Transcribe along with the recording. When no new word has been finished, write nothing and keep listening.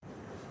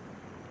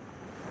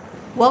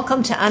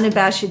Welcome to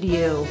Unabashed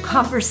You,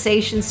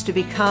 conversations to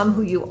become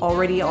who you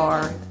already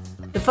are.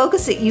 The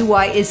focus at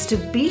UI is to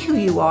be who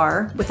you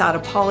are without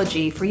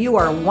apology, for you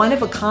are one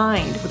of a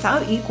kind,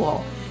 without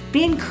equal.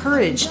 Be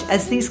encouraged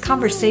as these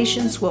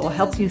conversations will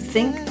help you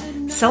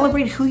think,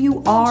 celebrate who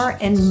you are,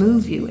 and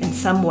move you in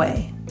some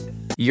way.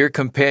 Your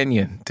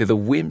companion to the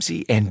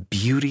whimsy and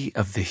beauty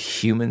of the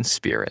human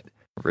spirit,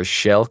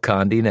 Rochelle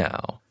Condé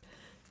now.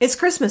 It's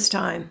Christmas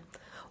time.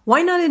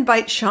 Why not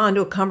invite Sean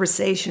to a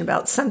conversation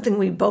about something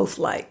we both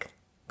like,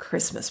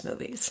 Christmas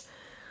movies?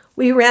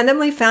 We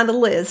randomly found a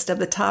list of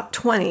the top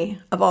 20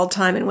 of all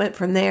time and went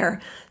from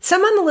there.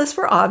 Some on the list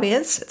were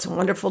obvious. It's a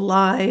Wonderful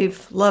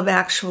Life, Love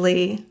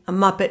Actually, A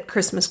Muppet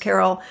Christmas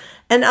Carol,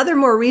 and other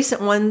more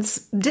recent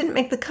ones didn't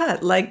make the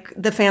cut, like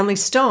The Family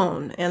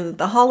Stone and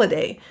The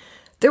Holiday.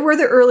 There were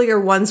the earlier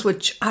ones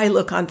which I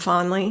look on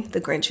fondly,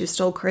 The Grinch Who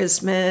Stole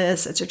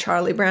Christmas, It's a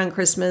Charlie Brown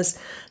Christmas.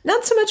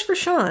 Not so much for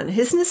Sean.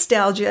 His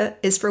nostalgia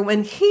is for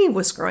when he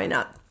was growing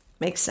up.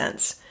 Makes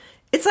sense.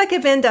 It's like a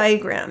Venn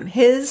diagram,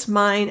 his,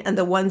 mine, and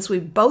the ones we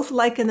both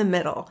like in the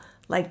middle,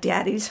 like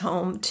Daddy's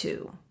Home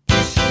too.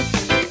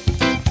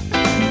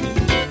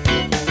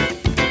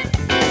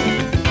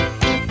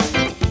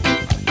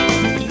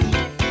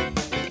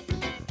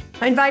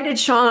 I invited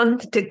Sean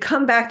to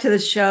come back to the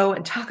show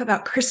and talk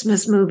about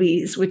Christmas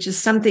movies, which is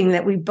something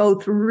that we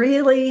both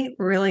really,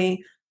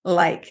 really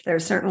like. There are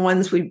certain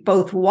ones we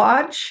both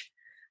watch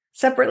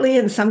separately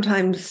and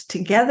sometimes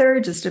together,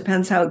 just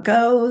depends how it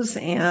goes.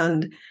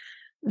 And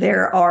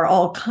there are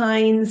all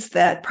kinds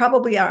that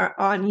probably are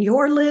on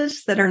your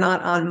list that are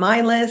not on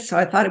my list. So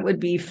I thought it would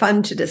be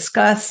fun to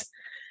discuss.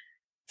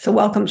 So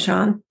welcome,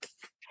 Sean.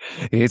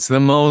 It's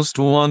the most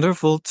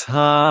wonderful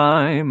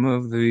time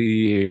of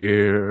the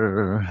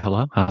year.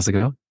 Hello, how's it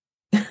going?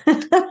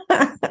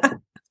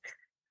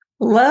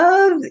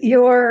 Love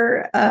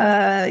your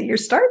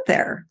start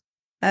there.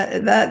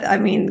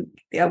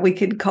 We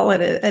could call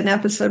it an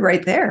episode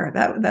right there.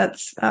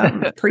 That's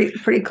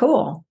pretty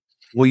cool.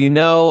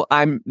 Well,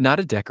 I'm not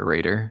a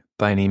decorator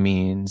by any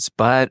means,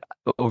 but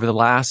over the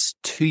last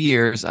 2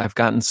 years, I've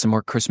gotten some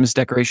more Christmas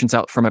decorations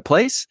out for my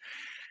place.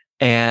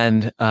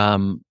 And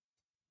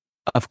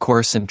of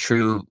course, in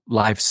true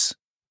life's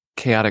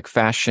chaotic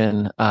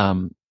fashion,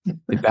 the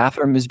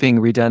bathroom is being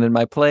redone in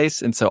my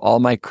place. And so all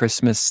my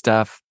Christmas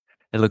stuff,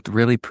 it looked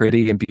really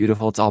pretty and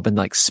beautiful. It's all been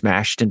like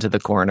smashed into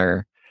the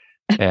corner.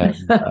 And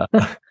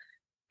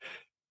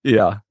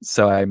yeah,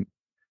 so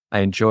I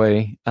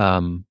enjoy,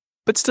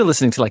 but still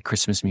listening to like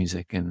Christmas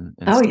music and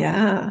oh stuff.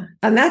 yeah.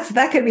 And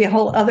that could be a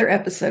whole other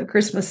episode,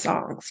 Christmas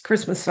songs.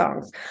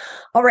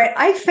 All right.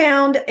 I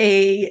found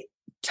a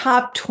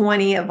top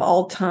 20 of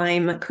all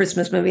time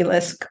Christmas movie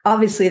list.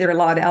 Obviously there are a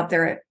lot out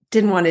there. I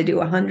didn't want to do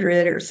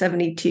 100 or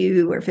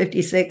 72 or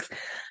 56.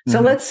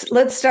 So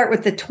let's start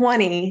with the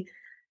 20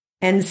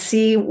 and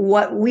see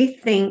what we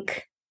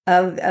think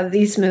of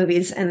these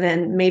movies. And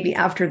then maybe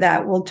after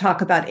that, we'll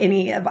talk about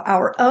any of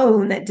our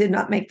own that did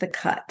not make the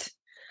cut.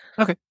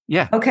 Okay.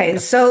 Yeah. Okay.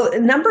 So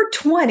number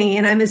 20,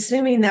 and I'm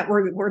assuming that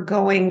we're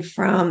going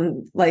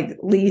from like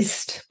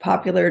least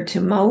popular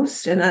to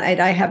most, and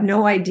I have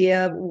no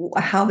idea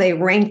how they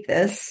rank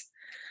this.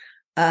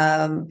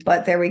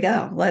 But there we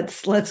go.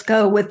 Let's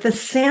go with The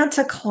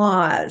Santa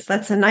Claus.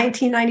 That's a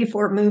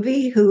 1994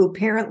 movie who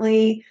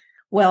apparently,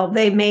 well,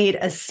 they made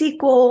a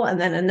sequel and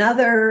then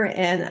another,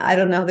 and I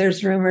don't know,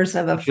 there's rumors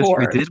of a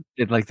fourth.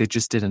 They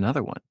just did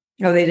another one.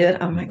 Oh, they did?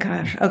 Oh my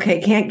gosh.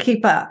 Okay, can't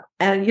keep up.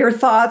 And your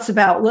thoughts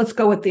about, let's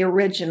go with the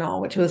original,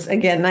 which was,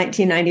 again,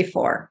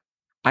 1994.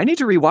 I need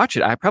to rewatch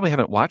it. I probably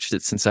haven't watched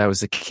it since I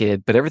was a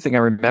kid, but everything I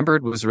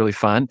remembered was really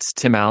fun. It's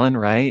Tim Allen,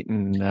 right?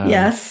 And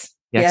yes.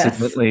 He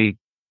accidentally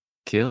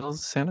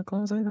kills Santa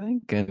Claus, I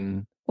think.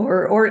 And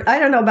or I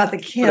don't know about the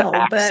kill,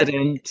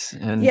 accident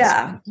and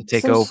yeah,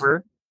 take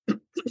over.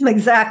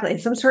 Exactly.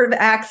 Some sort of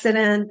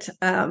accident.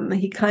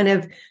 He kind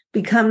of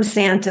becomes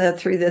Santa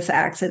through this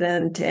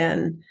accident.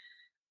 And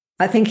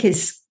I think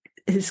his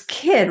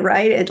kid,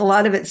 right? A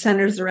lot of it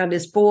centers around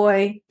his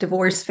boy,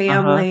 divorced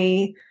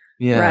family.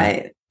 Yeah.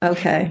 Right.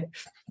 Okay.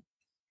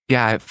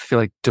 Yeah, I feel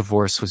like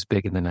divorce was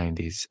big in the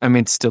 90s. I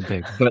mean, it's still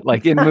big, but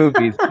like in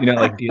movies,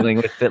 like dealing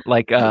with it,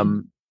 like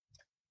Mrs.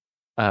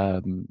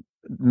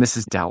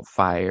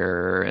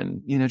 Doubtfire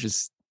and,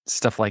 just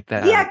stuff like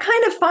that. Yeah,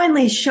 kind of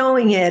finally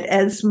showing it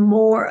as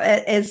more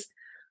as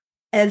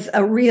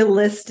a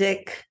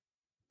realistic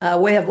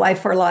way of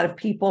life for a lot of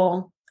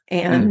people.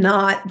 And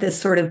not this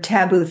sort of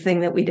taboo thing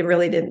that we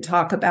really didn't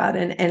talk about.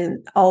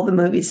 And all the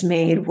movies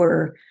made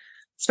were,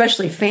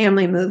 especially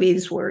family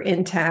movies, were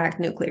intact,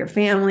 nuclear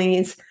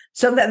families.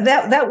 So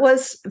that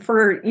was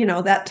for,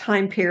 that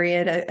time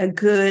period, a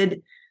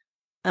good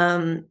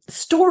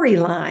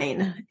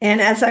storyline.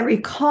 And as I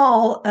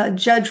recall,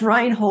 Judge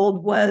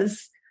Reinhold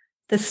was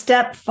the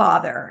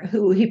stepfather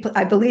who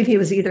I believe he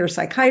was either a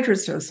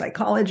psychiatrist or a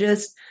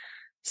psychologist.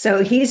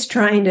 So he's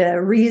trying to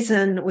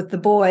reason with the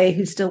boy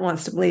who still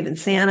wants to believe in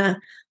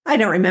Santa. I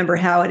don't remember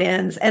how it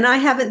ends. And I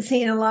haven't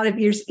seen in a lot of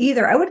years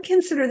either. I would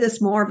consider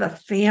this more of a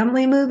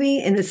family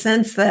movie in the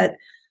sense that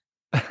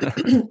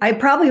I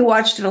probably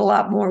watched it a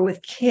lot more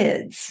with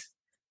kids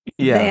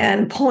Yeah.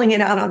 than pulling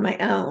it out on my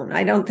own.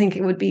 I don't think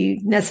it would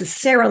be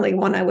necessarily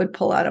one I would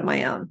pull out on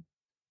my own.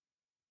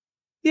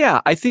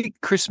 Yeah, I think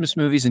Christmas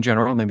movies in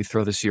general, maybe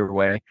throw this your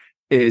way,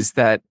 is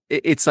that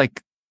it's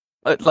like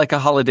a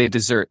holiday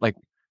dessert. Like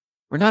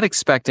we're not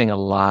expecting a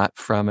lot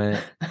from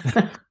it,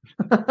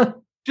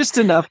 just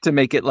enough to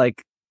make it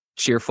like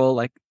cheerful.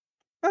 Like,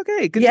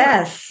 okay, good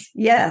job.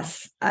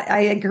 Yes, I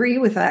agree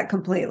with that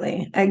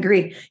completely. I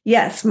agree.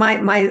 Yes,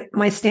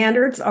 my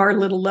standards are a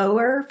little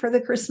lower for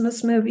the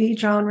Christmas movie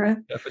genre.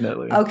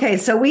 Definitely. Okay,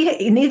 so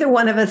we neither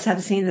one of us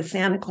have seen the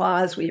Santa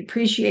Claus. We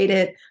appreciate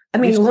it. I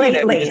We've mean, seen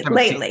it. We just lately, haven't seen it in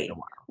lately a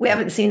while. we Yeah.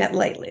 haven't seen it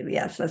lately.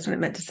 Yes, that's what I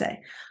meant to say.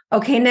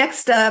 Okay,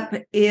 next up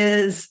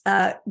is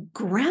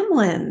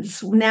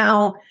Gremlins.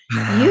 Now,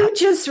 you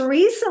just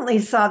recently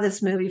saw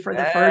this movie for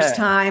the first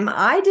Yeah. time.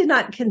 I did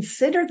not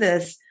consider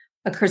this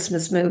a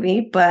Christmas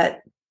movie, but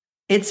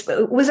it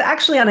was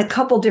actually on a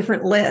couple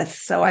different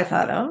lists. So I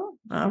thought, oh,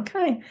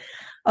 okay.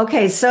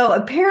 Okay, so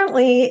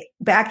apparently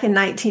back in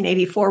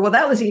 1984, well,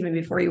 that was even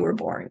before you were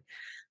born.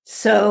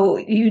 So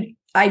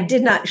I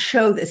did not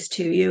show this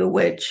to you,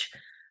 which,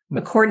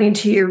 according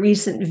to your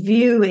recent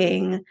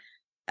viewing,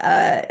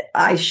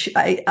 I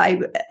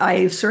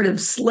sort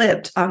of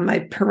slipped on my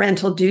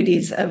parental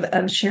duties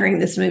of sharing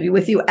this movie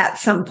with you at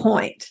some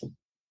point.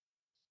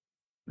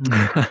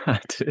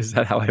 Is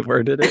that how I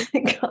worded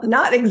it?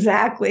 Not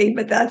exactly,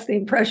 but that's the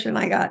impression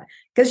I got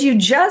because you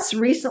just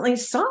recently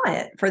saw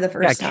it for the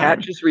first time. Kat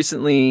just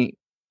recently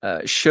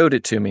showed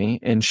it to me,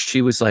 and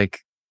she was like,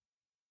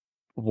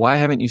 "Why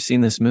haven't you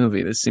seen this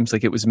movie? This seems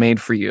like it was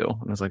made for you."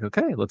 And I was like,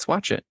 "Okay, let's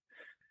watch it."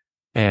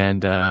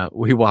 And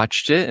we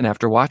watched it, and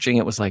after watching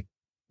it, was like,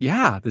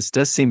 "Yeah, this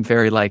does seem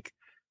very like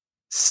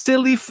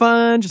silly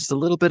fun, just a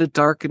little bit of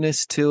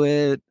darkness to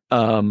it."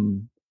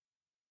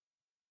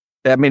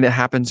 I mean, it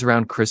happens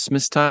around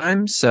Christmas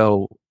time,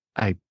 so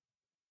I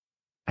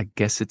I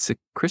guess it's a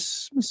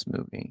Christmas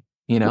movie,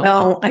 you know?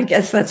 Well, I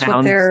guess that's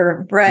what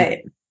they're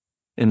right.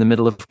 In the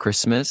middle of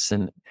Christmas,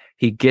 and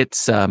he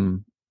gets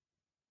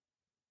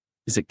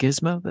is it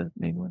Gizmo, the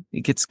main one?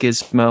 He gets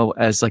Gizmo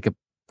as like a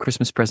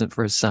Christmas present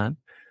for his son.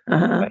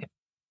 Uh-huh. Right.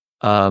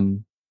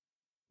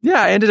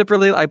 Yeah,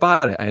 I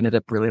bought it. I ended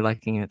up really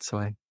liking it, so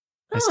I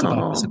still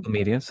buy physical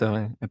media, so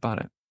I bought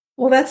it.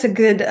 Well, that's a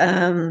good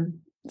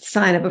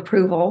sign of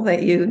approval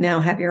that you now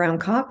have your own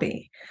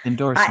copy.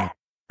 Endorsement.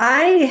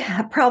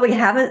 I probably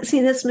haven't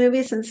seen this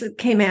movie since it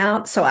came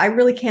out, so I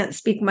really can't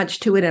speak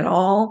much to it at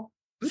all.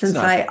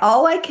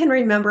 All I can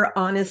remember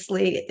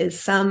honestly is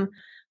some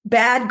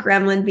bad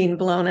gremlin being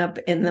blown up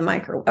in the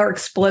microwave or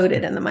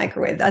exploded in the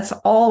microwave. That's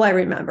all I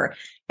remember.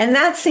 And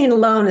that scene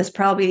alone is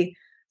probably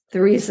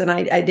the reason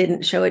I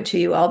didn't show it to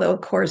you. Although,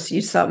 of course, you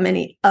saw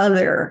many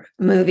other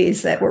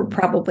movies that were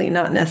probably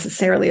not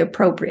necessarily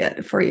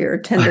appropriate for your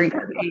tender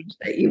young age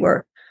that you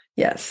were.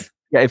 Yes.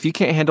 Yeah, if you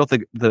can't handle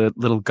the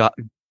little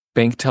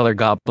bank teller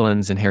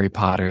goblins in Harry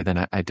Potter,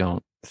 then I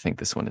don't think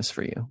this one is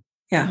for you.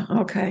 Yeah.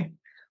 Okay.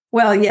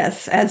 Well,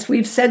 yes, as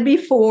we've said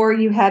before,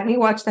 you had me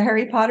watch the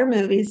Harry Potter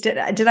movies. Did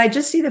I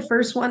just see the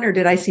first one, or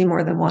did I see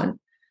more than one?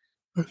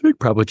 I think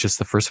probably just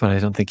the first one. I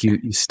don't think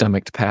you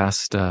stomached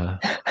past.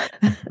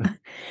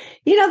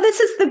 This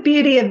is the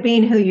beauty of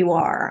being who you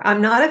are. I'm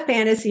not a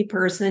fantasy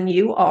person.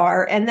 You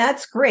are, and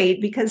that's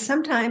great because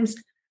sometimes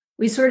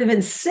we sort of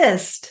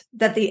insist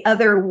that the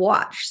other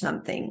watch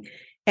something,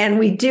 and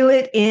we do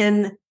it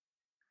in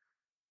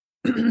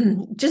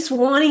just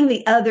wanting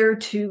the other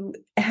to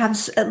have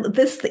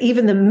this,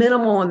 even the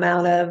minimal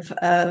amount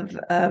of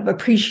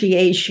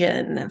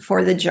appreciation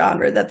for the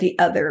genre that the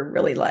other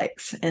really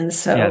likes. And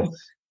so yes.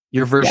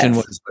 Your version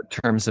was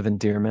Terms of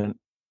Endearment.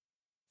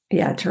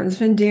 Yeah, Terms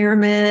of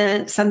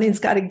Endearment, Something's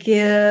Got to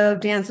Give,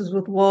 Dances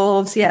with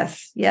Wolves.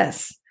 Yes.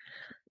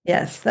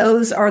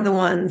 Those are the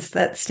ones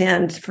that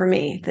stand for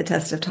me, the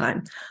test of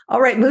time.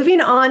 All right,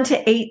 moving on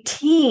to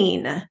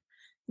 18.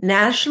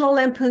 National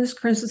Lampoon's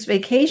Christmas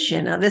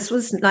Vacation. Now, this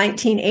was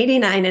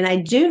 1989, and I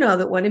do know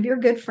that one of your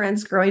good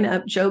friends growing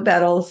up, Joe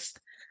Bettles,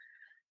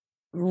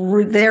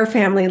 their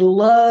family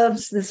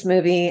loves this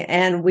movie,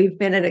 and we've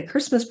been at a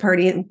Christmas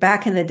party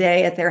back in the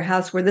day at their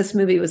house where this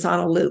movie was on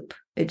a loop.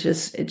 It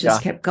just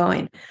kept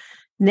going.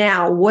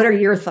 Now, what are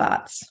your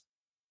thoughts?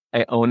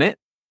 I own it.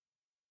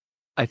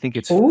 I think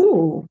it's...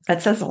 Ooh,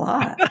 that says a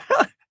lot.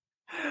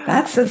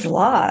 That says a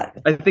lot.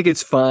 I think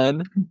it's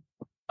fun.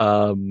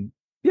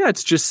 Yeah,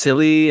 it's just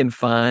silly and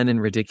fun and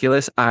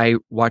ridiculous. I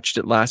watched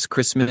it last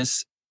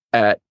Christmas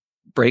at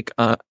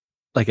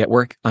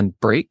work on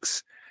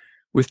breaks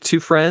with two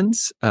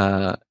friends.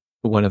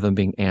 One of them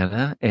being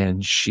Anna,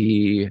 and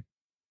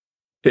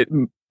it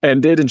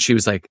ended, and she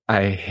was like,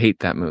 "I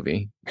hate that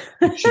movie."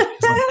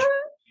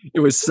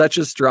 It was such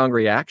a strong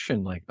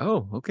reaction. Like,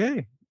 oh,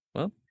 okay,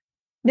 well.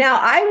 Now,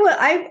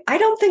 I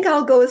don't think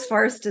I'll go as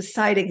far as to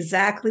side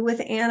exactly with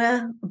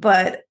Anna,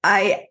 but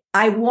I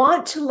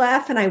want to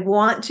laugh and I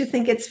want to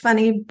think it's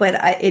funny, but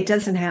it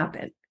doesn't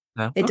happen.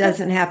 No? It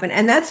doesn't happen.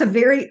 And that's a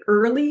very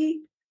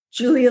early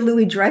Julia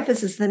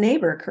Louis-Dreyfus is the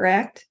neighbor,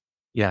 correct?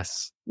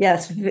 Yes.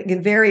 Yes,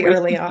 very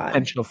early Wasted on.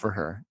 potential for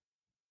her.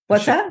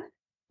 What's She, that?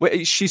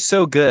 she's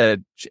so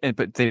good,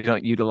 but they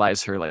don't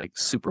utilize her like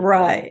super well.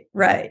 Right,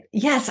 right.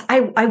 Yes, I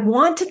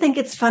want to think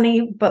it's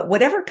funny, but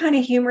whatever kind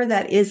of humor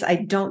that is, I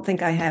don't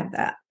think I have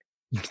that.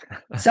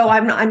 So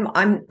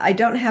I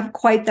don't have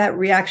quite that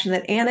reaction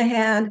that Anna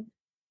had,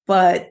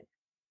 but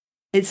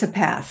it's a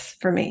pass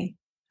for me.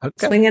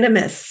 Okay. Swing and a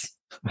miss.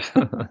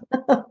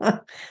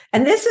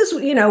 And this is,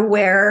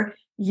 where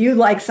you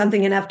like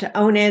something enough to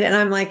own it, and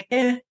I'm like,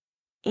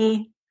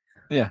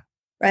 Yeah.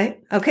 right.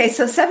 Okay,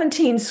 so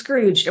 17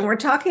 Scrooged, and we're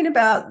talking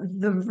about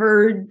the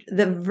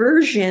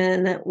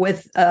version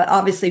with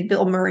obviously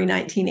Bill Murray,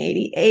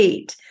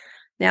 1988.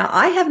 Now,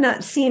 I have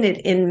not seen it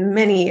in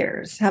many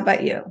years. How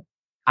about you?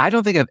 I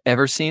don't think I've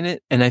ever seen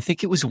it. And I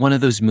think it was one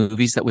of those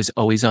movies that was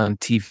always on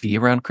TV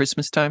around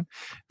Christmas time,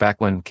 back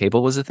when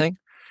cable was a thing.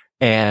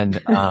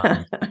 And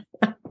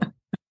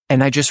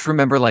and I just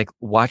remember like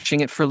watching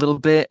it for a little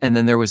bit, and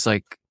then there was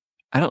like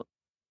I don't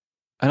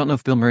I don't know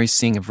if Bill Murray's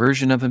seeing a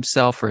version of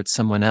himself or it's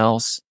someone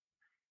else,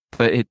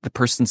 but the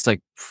person's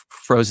like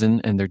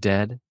frozen and they're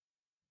dead.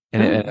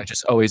 And I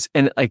just always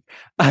and like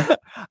I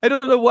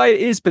don't know why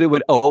it is, but it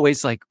would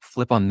always like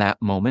flip on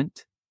that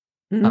moment.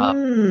 Same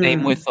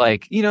Mm. with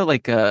like,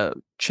 like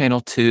Channel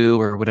 2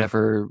 or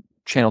whatever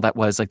channel that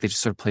was, like they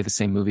just sort of play the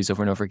same movies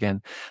over and over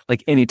again.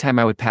 Like anytime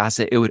I would pass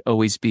it, it would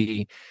always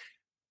be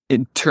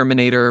in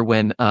Terminator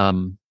when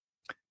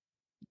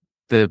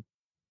the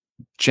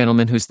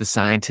gentleman who's the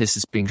scientist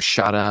is being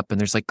shot up and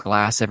there's like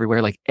glass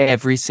everywhere, like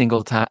every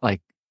single time,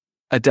 like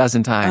a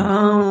dozen times,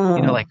 Oh.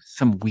 like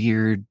some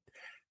weird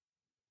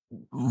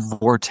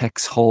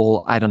vortex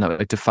hole. I don't know.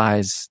 It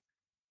defies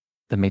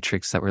the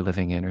matrix that we're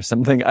living in or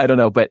something. I don't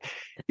know. But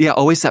yeah,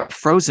 always that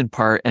frozen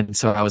part. And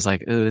so I was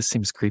like, oh, this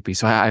seems creepy.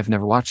 So I've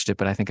never watched it,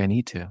 but I think I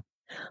need to.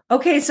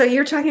 Okay, so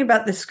you're talking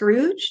about the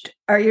Scrooged?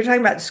 Are you talking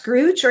about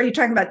Scrooge or are you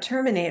talking about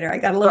Terminator? I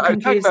got a little I'm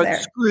talking confused about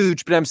there.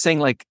 Scrooge, but I'm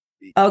saying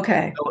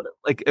Okay.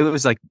 like it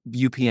was like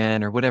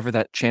UPN or whatever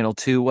that channel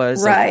 2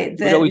 was. Like Right. it would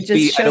That always just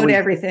be, showed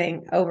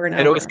everything over and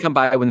I'd always over. come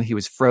by when he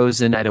was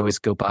frozen. I'd always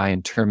go by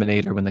in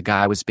Terminator when the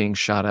guy was being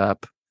shot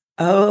up.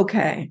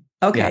 Okay. Yeah.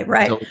 Okay,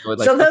 right. Like,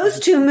 So those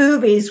two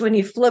movies, when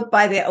you flip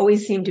by, they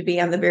always seem to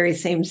be on the very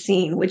same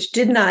scene, which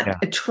did not yeah.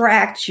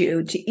 attract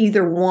you to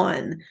either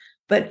one,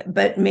 but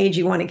made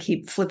you want to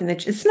keep flipping the.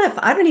 It's not.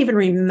 I don't even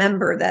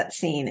remember that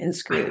scene in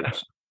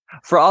Scrooge.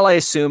 For all I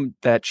assume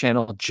that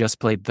channel just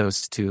played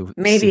those two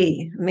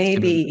scenes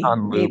Maybe,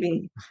 on loop.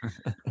 maybe.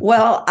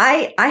 Well,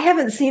 I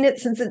haven't seen it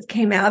since it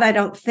came out, I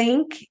don't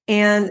think.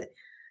 And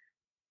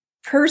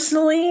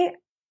personally,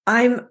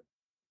 I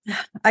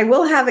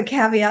will have a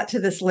caveat to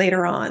this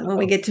later on when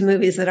we get to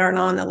movies that aren't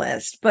on the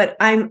list. But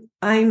and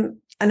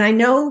I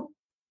know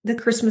the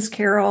Christmas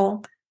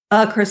Carol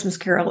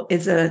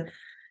is a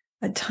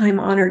time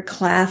honored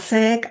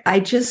classic. I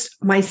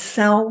just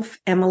myself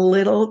am a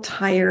little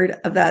tired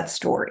of that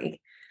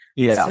story.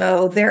 Yeah.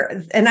 So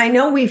and I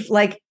know we've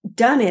like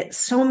done it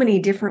so many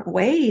different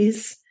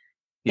ways.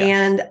 Yes.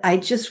 And I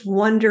just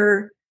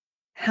wonder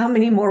how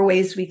many more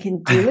ways we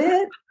can do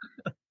it.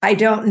 I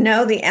don't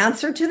know the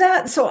answer to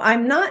that. So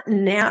I'm not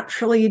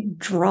naturally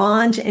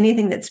drawn to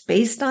anything that's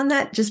based on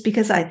that just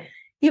because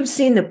you've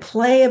seen the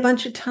play a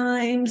bunch of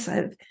times.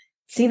 I've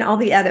seen all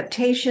the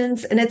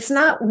adaptations, and it's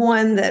not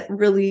one that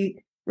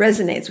really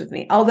resonates with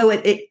me. Although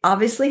it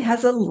obviously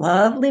has a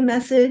lovely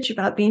message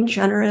about being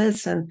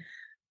generous and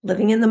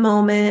living in the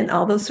moment,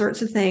 all those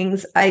sorts of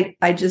things. I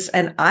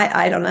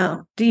don't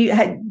know.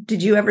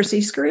 Did you ever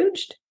see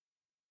Scrooged?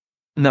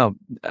 No,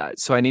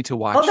 so I need to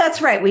watch. Oh,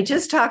 that's right. We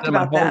just talked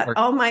about that.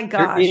 Oh my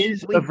gosh. We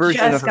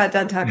just got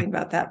done talking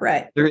about that.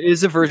 Right. There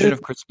is a version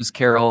of Christmas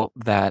Carol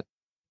that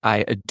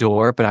I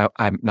adore, but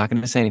I'm not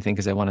going to say anything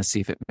because I want to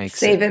see if it makes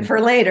Save it for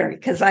later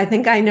because I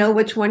think I know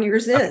which one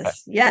yours is. Okay.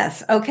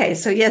 Yes. Okay.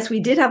 So yes, we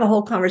did have a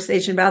whole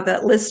conversation about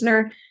that.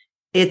 Listener,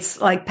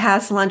 it's like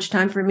past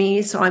lunchtime for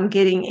me. So I'm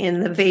getting in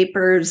the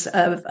vapors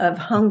of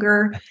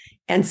hunger.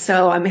 And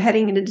so I'm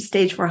heading into the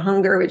stage for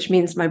hunger, which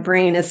means my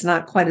brain is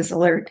not quite as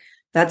alert.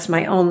 That's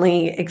my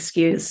only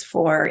excuse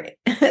for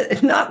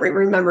not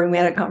remembering we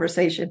had a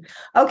conversation.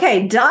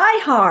 Okay, Die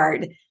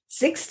Hard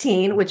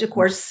 16, which of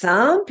course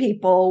some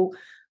people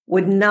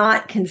would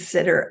not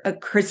consider a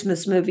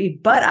Christmas movie,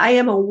 but I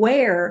am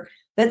aware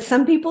that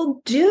some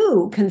people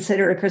do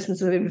consider a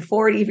Christmas movie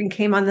before it even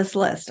came on this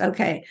list.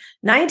 Okay,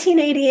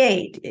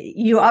 1988.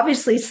 You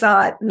obviously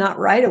saw it not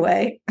right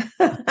away,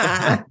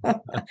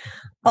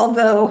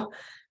 although,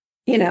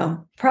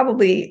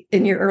 probably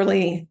in your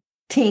early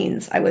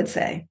teens, I would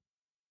say.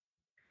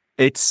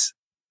 It's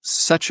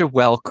such a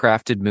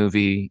well-crafted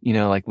movie.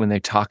 Like when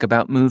they talk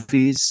about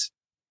movies,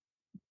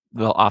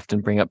 they'll often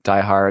bring up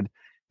Die Hard.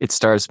 It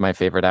stars my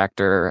favorite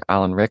actor,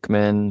 Alan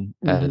Rickman,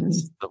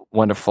 as the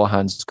wonderful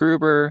Hans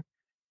Gruber.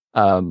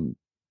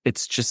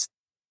 It's just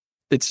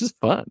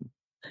fun.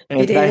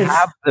 And it is. I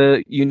have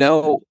I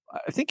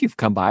think you've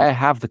come by. I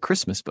have the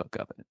Christmas book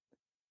of it.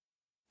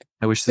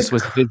 I wish this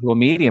was a visual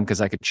medium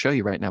because I could show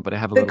you right now, but I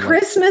have the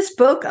Christmas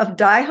book of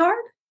Die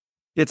Hard.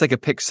 It's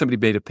like somebody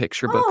made a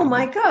picture book Oh of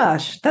my it.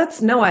 gosh.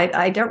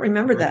 I don't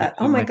remember Bring that. it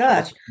Oh to my my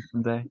gosh. children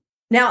someday.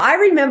 Now I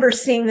remember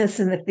seeing this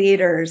in the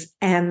theaters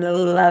and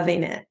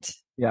loving it.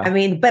 Yeah. I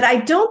mean, but I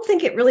don't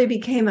think it really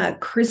became a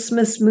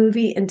Christmas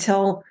movie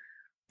until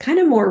kind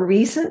of more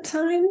recent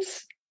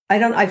times.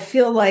 I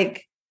feel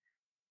like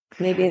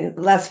maybe in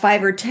the last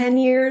 5 or 10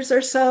 years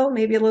or so,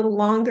 maybe a little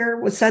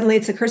longer, was suddenly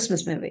it's a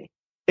Christmas movie.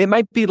 It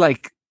might be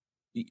like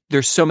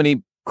there's so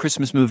many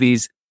Christmas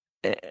movies,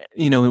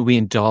 we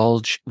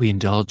indulge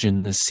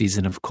in this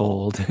season of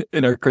cold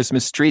in our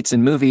Christmas treats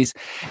and movies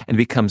and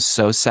become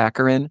so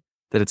saccharine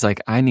that it's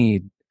like, I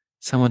need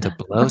someone to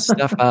blow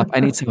stuff up. I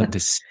need someone to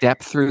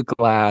step through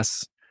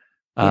glass.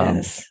 Um,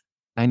 Yes.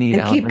 I need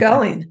And Alan keep Rickman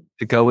going.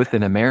 to go with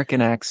an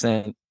American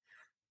accent.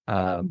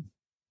 Um,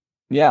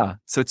 yeah.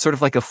 So it's sort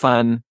of like a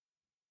fun,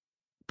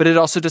 but it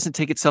also doesn't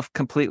take itself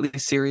completely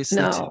seriously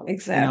too. No, Like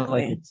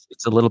exactly.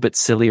 it's a little bit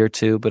sillier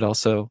too, but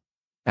also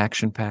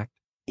action packed.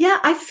 Yeah,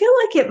 I feel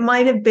like it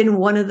might have been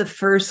one of the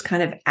first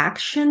kind of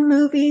action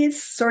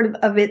movies, sort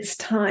of its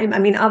time. I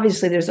mean,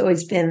 obviously, there's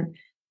always been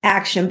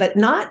action, but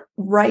not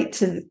right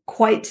to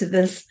quite to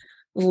this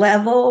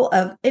level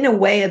of, in a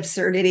way,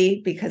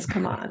 absurdity, because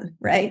come on,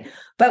 right?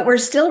 But we're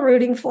still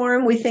rooting for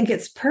him. We think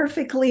it's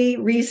perfectly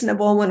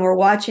reasonable when we're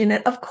watching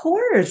it. Of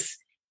course,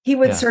 he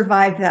would Yeah.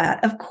 survive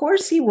that. Of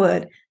course, he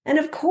would. And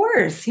of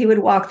course, he would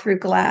walk through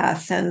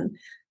glass and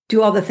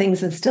do all the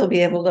things and still be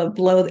able to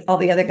blow all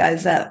the other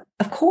guys up.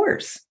 Of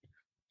course.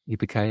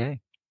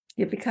 Yippee-ki-yay.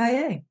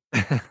 Yippee-ki-yay.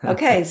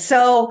 Okay,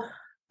 so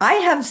I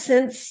have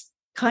since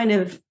kind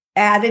of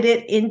added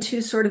it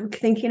into sort of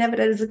thinking of it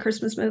as a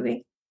Christmas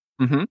movie.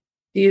 Mm-hmm.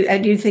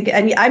 Do you think,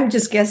 and I'm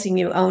just guessing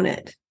you own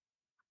it.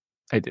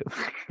 I do.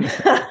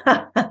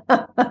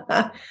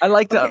 I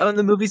like to Okay. own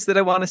the movies that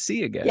I want to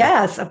see again.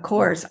 Yes, of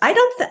course. I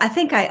don't, I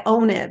think I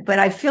own it, but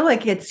I feel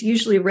like it's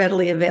usually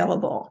readily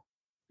available.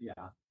 Yeah.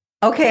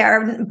 Okay,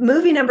 our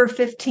movie number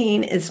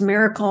 15 is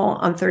Miracle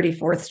on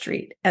 34th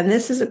Street. And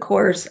this is, of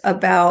course,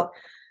 about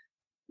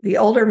the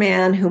older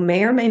man who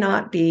may or may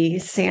not be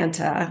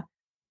Santa,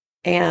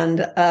 and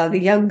the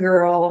young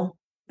girl,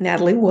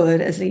 Natalie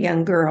Wood, as a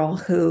young girl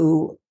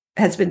who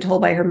has been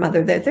told by her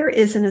mother that there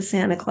isn't a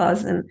Santa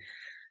Claus, and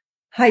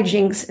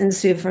hijinks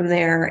ensue from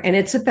there. And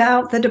it's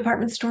about the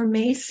department store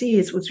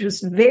Macy's, which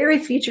was very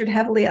featured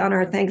heavily on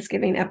our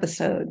Thanksgiving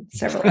episode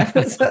several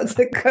episodes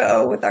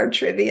ago with our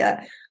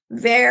trivia,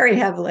 very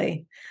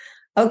heavily.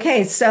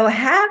 Okay, so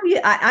have you,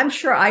 I'm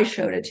sure I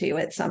showed it to you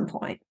at some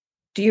point.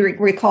 Do you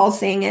recall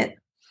seeing it?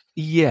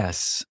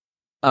 Yes.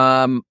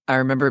 I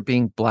remember it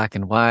being black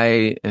and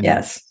white and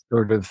Yes.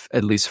 sort of,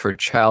 at least for a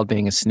child,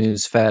 being a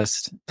snooze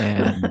fest.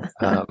 And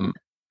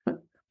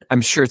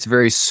I'm sure it's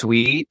very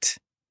sweet,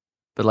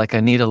 but like I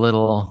need a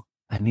little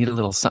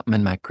something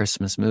in my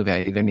Christmas movie.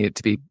 I either need it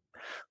to be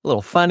a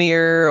little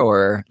funnier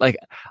or like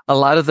a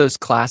lot of those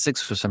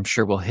classics, which I'm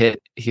sure we'll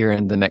hit here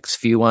in the next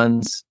few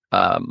ones.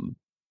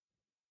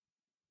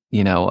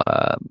 You know,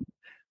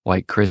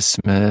 White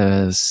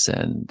Christmas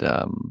and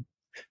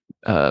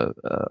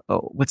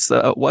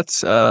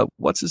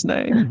what's his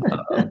name?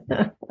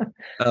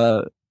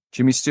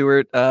 Jimmy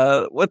Stewart.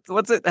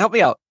 What's it? Help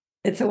me out.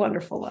 It's a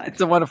Wonderful Life.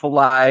 It's a Wonderful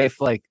Life.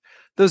 Like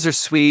those are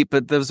sweet,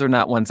 but those are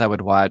not ones I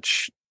would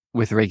watch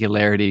with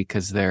regularity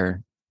because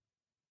they're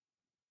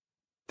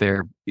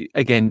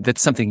again,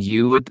 that's something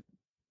you would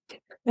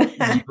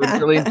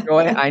really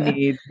enjoy. I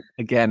need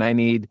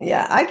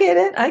Yeah, I get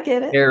it. I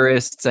get it.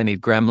 terrorists. I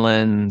need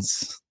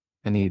gremlins.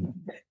 I need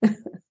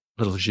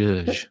little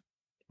zhuzh.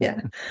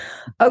 Yeah.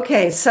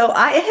 Okay, so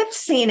I have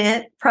seen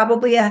it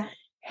probably a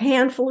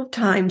handful of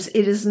times.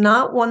 It is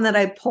not one that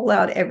I pull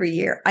out every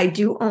year. I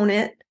do own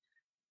it.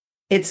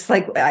 It's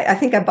like, I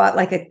think I bought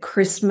like a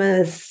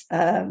Christmas,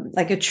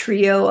 like a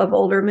trio of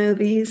older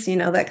movies,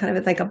 that kind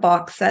of like a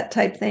box set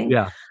type thing.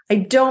 Yeah. I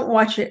don't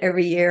watch it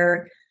every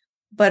year,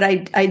 but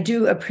I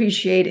do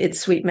appreciate its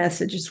sweet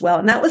message as well.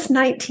 And that was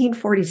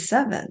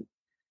 1947.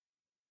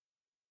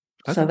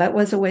 Okay. So that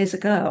was a ways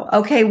ago.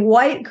 Okay,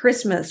 White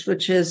Christmas,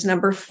 which is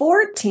number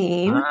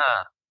 14.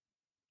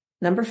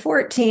 Number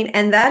 14.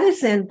 And that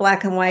is in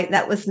black and white.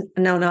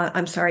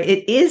 I'm sorry.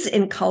 It is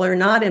in color,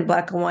 not in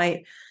black and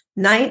white.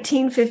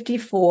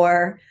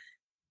 1954.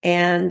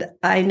 And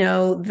I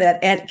know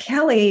that Aunt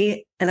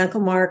Kelly and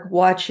Uncle Mark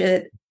watch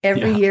it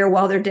every year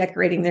while they're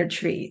decorating their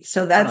tree.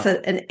 So that's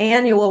an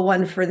annual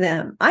one for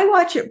them. I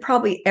watch it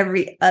probably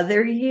every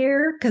other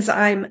year because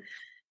I'm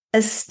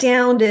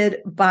astounded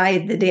by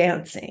the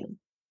dancing.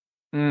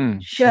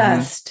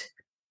 Just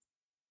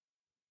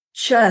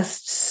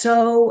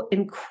so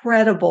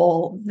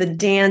incredible, the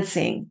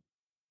dancing.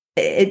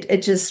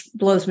 It just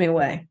blows me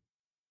away.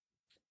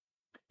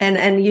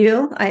 And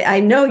you, I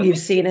know you've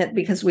seen it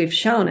because we've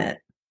shown it.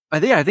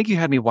 I think you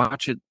had me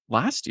watch it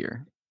last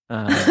year.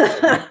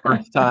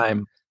 First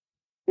time.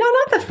 No,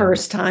 not the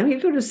first time. You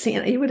would have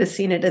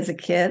seen it as a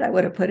kid. I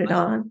would have put it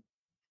on.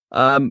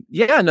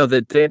 Yeah, no,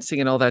 the dancing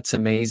and all that's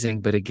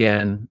amazing. But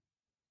again,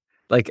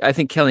 Like, I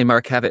think Kelly and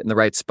Mark have it in the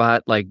right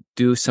spot. Like,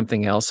 do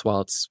something else while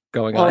it's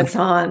going Well, on. it's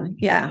on.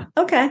 Yeah.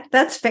 Okay.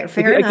 That's fair.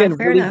 Fair Again, enough.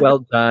 Fair really enough. well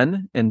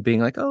done, and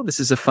being like, oh, this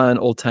is a fun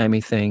old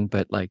timey thing,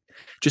 but like,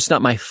 just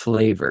not my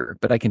flavor.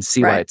 But I can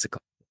see why Right. it's a.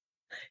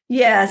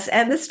 Yes.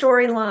 And the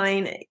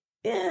storyline,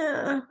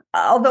 yeah.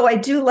 Although I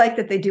do like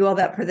that they do all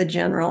that for the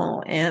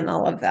general and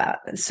all of that.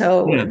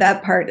 So Yeah.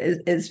 that part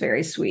is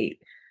very sweet.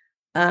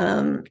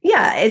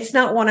 Yeah, it's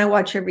not one I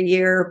watch every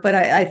year, but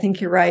I think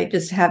you're right.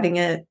 Just having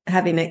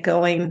it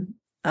going,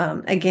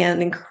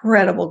 again,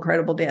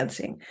 incredible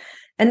dancing.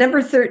 And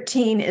number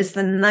 13 is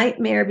The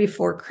Nightmare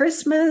Before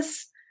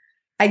Christmas.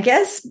 I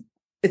guess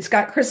it's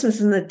got Christmas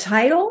in the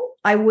title.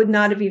 I would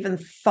not have even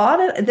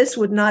thought of this,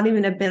 would not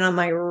even have been on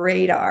my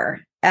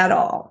radar at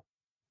all.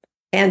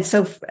 And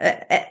so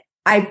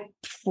I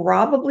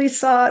probably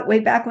saw it way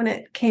back when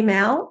it came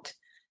out.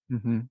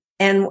 Mm-hmm.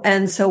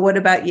 And so what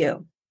about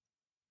you?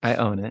 I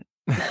own it.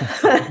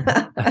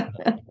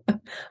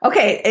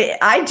 Okay,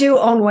 I do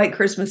own White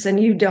Christmas and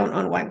you don't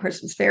own White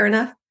Christmas. Fair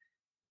enough?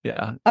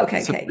 Yeah.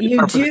 Okay, So okay.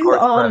 You do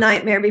own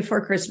Nightmare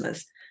Before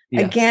Christmas.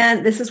 Yes.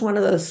 Again, this is one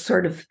of those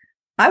sort of,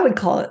 I would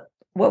call it,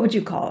 what would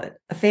you call it?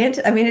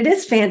 I mean, it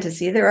is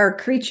fantasy. There are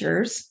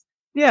creatures.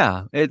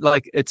 Yeah.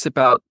 It's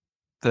about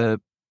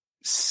the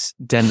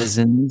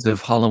denizens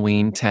of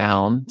Halloween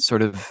Town,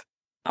 sort of.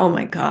 Oh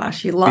my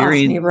gosh, you lost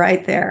me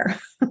right there.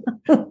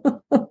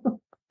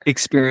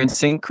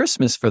 Experiencing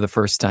Christmas for the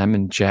first time,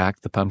 and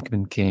Jack the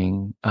Pumpkin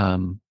King,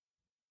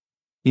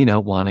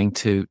 wanting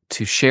to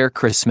share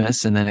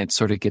Christmas, and then it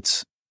sort of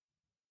gets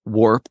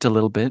warped a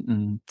little bit,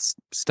 and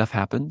stuff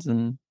happens,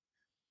 and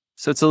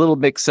so it's a little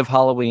mix of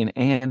Halloween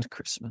and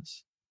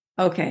Christmas.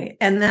 Okay,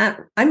 and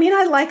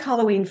I like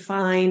Halloween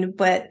fine,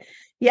 but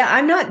yeah,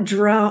 I'm not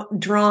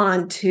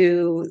drawn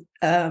to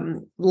a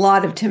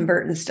lot of Tim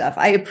Burton stuff.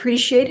 I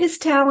appreciate his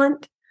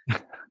talent.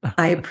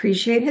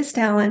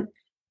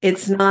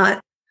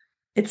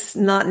 It's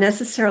not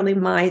necessarily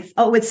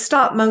it's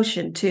stop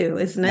motion too,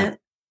 isn't it?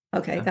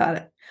 Okay, yeah. Got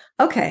it.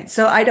 Okay,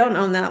 so I don't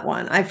own that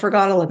one. I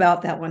forgot all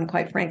about that one,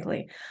 quite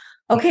frankly.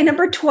 Okay,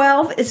 number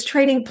 12 is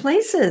Trading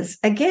Places.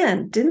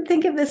 Again, didn't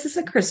think of this as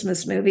a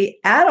Christmas movie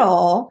at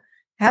all.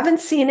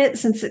 Haven't seen it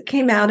since it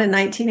came out in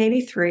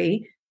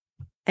 1983.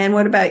 And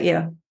what about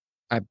you?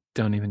 I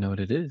don't even know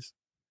what it is.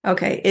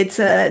 Okay, it's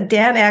Dan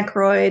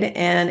Aykroyd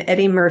and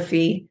Eddie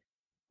Murphy.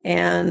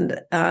 And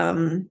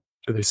do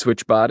they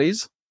switch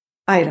bodies?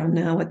 I don't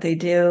know what they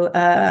do.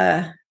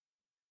 I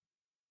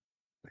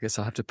guess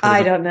I'll have to put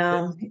I don't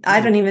know.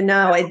 I don't even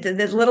know.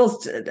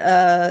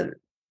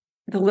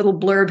 The little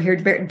blurb here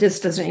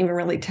just doesn't even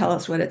really tell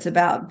us what it's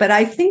about. But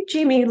I think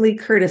Jamie Lee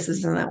Curtis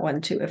is in that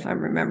one too, if I'm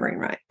remembering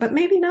right. But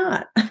maybe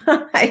not.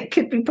 I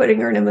could be putting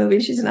her in a movie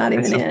she's not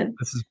even in.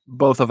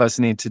 Both of us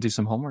need to do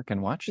some homework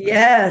and watch this.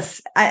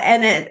 Yes.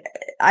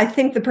 I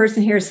think the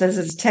person here says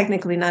it's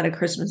technically not a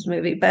Christmas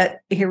movie, but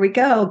here we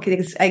go.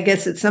 I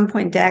guess at some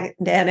point Dan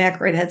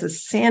Aykroyd has a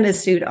Santa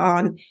suit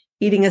on,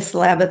 eating a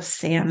slab of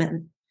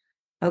salmon.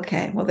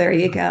 Okay, well, there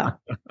you go.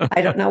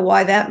 I don't know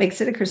why that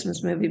makes it a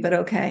Christmas movie, but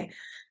okay.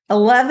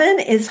 11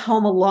 is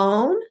Home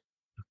Alone.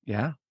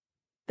 Yeah.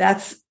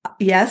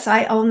 Yes,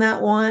 I own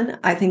that one.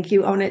 I think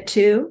you own it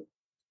too.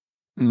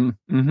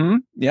 Mm-hmm.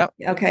 Yeah.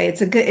 Okay,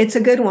 it's a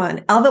good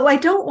one. Although I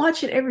don't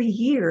watch it every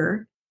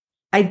year,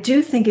 I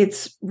do think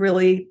it's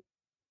a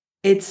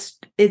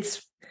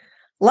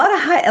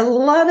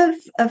lot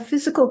of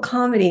physical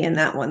comedy in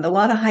that one. A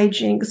lot of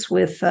hijinks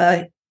with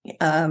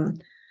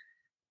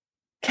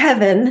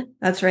Kevin.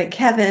 That's right,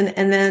 Kevin,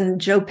 and then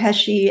Joe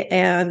Pesci,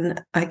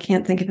 and I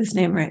can't think of his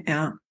name right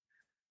now.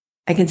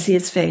 I can see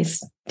his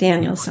face.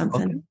 Daniel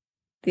something. Okay.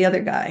 The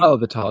other guy. Oh,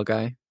 the tall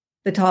guy.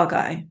 The tall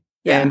guy.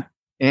 Yeah.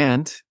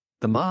 And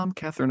the mom,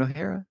 Catherine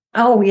O'Hara.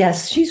 Oh,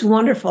 yes. She's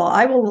wonderful.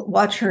 I will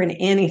watch her in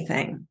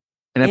anything.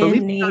 And I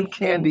believe John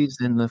Candy's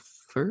in the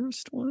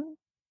first one.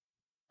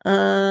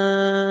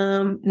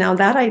 Now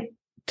that I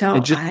don't.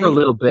 And just for a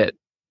little bit,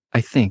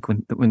 I think,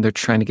 when they're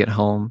trying to get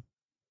home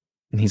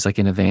and he's like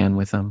in a van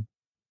with them.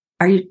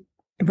 Are you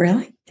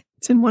really?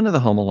 It's in one of the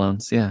Home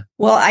Alones. Yeah.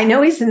 Well, I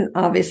know he's in,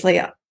 obviously,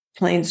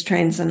 Planes,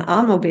 Trains, and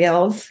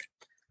Automobiles.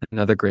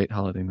 Another great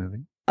holiday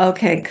movie.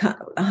 Okay.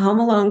 Home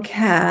Alone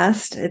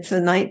cast. It's a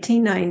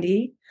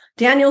 1990.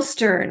 Daniel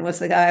Stern was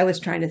the guy I was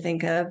trying to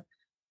think of.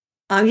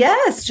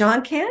 Yes,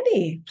 John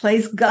Candy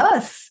plays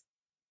Gus.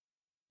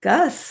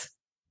 Gus.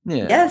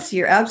 Yeah. Yes,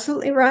 you're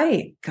absolutely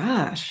right.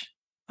 Gosh.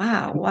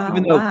 Wow.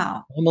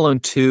 Home Alone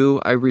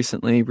 2, I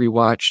recently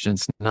rewatched, and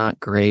it's not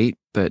great,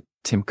 but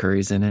Tim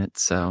Curry's in it,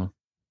 so.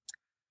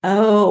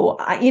 Oh,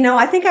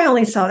 I think I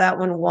only saw that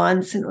one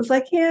once, and it was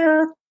like,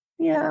 yeah,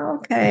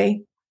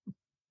 okay.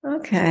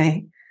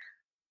 Okay.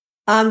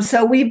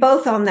 So we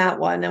both own that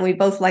one, and we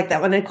both like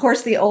that one. And of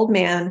course, The Old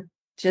Man,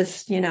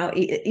 just,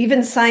 even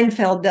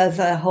Seinfeld does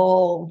a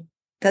whole,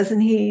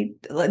 doesn't he?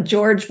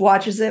 George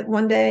watches it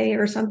one day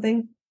or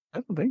something.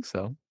 I don't think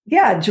so.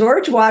 Yeah,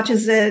 George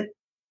watches it.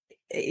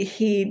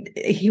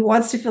 He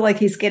wants to feel like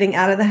he's getting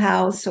out of the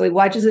house, so he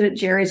watches it at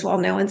Jerry's while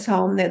no one's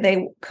home.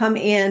 They come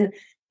in,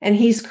 and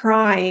he's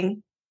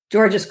crying.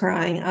 George is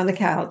crying on the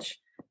couch,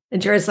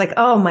 And Jared's like,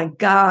 "Oh my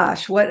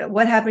gosh,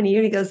 what happened to you?"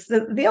 And he goes, "The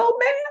old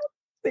man,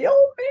 the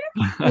old man."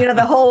 You know,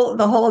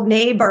 the whole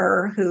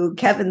neighbor who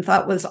Kevin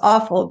thought was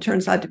awful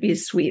turns out to be a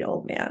sweet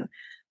old man.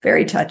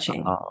 Very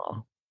touching.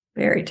 Oh,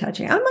 Very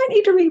touching. I might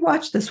need to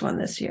rewatch this one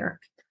this year.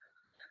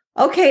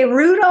 Okay,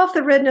 Rudolph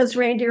the Red-Nosed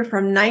Reindeer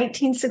from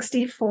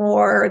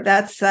 1964.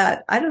 That's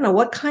I don't know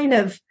what kind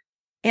of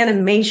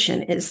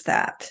animation is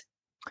that.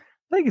 I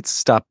think it's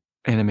stop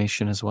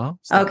animation as well.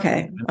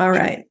 Okay, all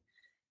right.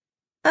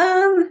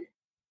 Um,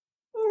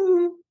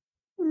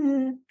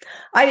 mm,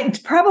 I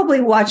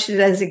probably watched it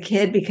as a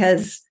kid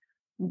because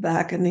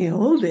back in the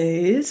old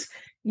days,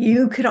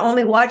 you could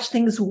only watch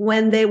things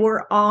when they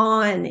were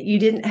on. You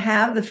didn't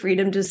have the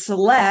freedom to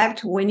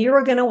select when you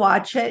were going to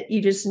watch it.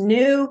 You just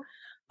knew,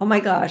 oh my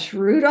gosh,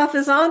 Rudolph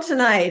is on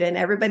tonight and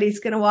everybody's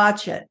going to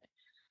watch it.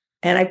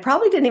 And I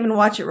probably didn't even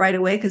watch it right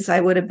away because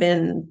I would have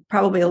been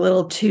probably a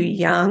little too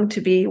young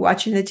to be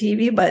watching the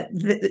TV. But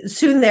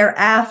soon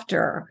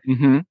thereafter,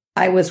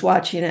 I was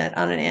watching it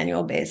on an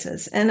annual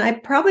basis. And I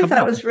probably thought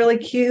it was really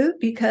cute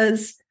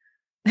because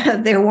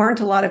there weren't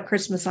a lot of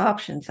Christmas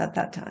options at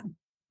that time.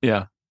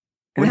 Yeah.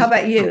 And how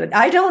about you?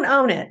 I don't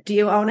own it. Do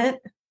you own it?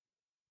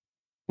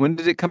 When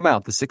did it come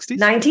out? The 60s?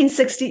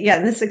 1960. Yeah,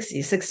 in the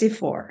 60s,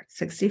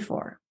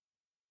 64.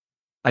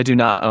 I do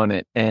not own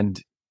it.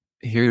 And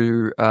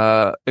here,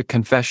 a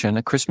confession,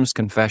 a Christmas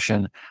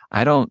confession.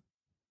 I don't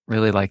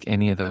really like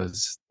any of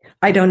those.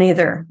 I don't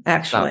either,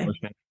 actually.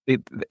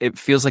 It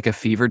feels like a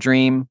fever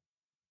dream.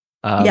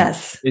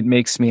 Yes. It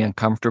makes me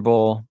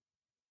uncomfortable.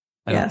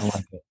 I don't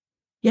like it.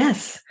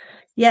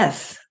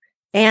 Yes.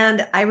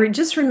 And I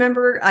just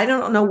remember, I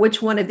don't know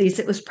which one of these,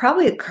 it was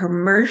probably a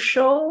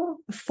commercial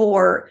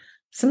for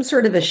some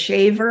sort of a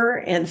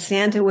shaver, and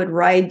Santa would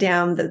ride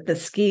down the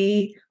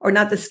ski, or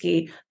not the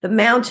ski, the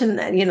mountain,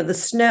 the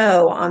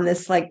snow on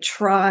this like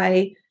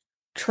tri-headed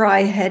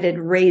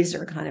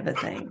razor kind of a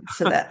thing.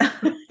 So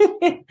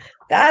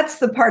that's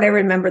the part I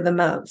remember the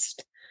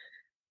most.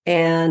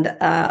 And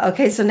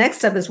okay, so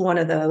next up is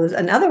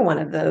another one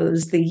of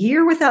those, The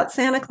Year Without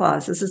Santa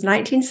Claus. This is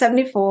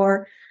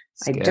 1974.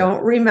 I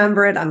don't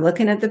remember it. I'm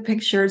looking at the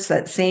pictures,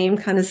 that same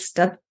kind of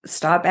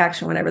stop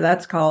action, whatever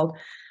that's called.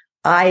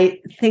 I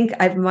think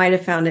I might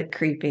have found it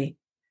creepy.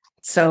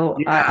 So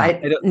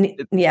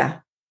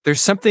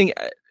There's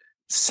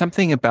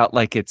something about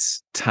like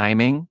its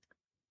timing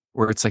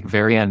where it's like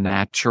very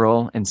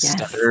unnatural and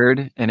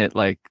stuttered, and it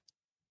like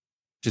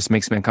just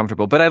makes me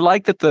uncomfortable. But I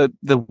like that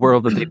the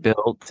world that they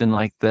built, and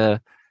like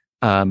the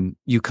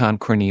Yukon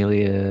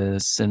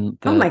Cornelius and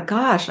oh my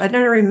gosh, I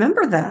don't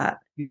remember that.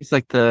 He's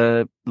like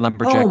the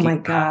lumberjack. Oh my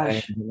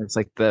gosh. It's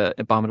like the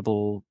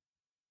abominable.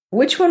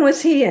 Which one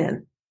was he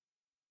in?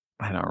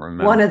 I don't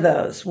remember. One of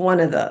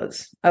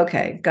those.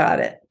 Okay, got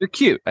it. They're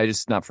cute.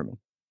 Not for me.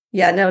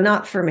 Yeah, no,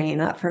 not for me.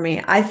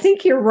 I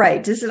think you're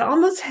right. Does it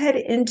almost head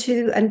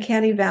into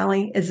Uncanny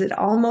Valley? Is it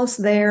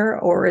almost there,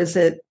 or is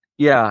it?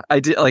 Yeah, I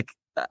did. Like,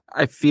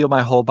 I feel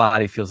my whole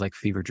body feels like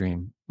fever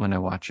dream when I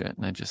watch it,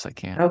 and I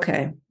can't.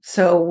 Okay,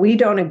 so we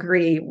don't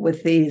agree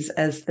with these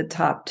as the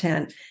top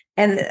 10.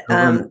 And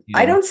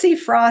I don't see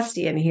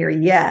Frosty in here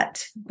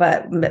yet,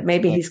 but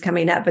maybe he's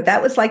coming up. But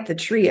that was like the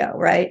trio,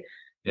 right?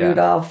 Yeah.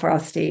 Rudolph,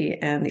 Frosty,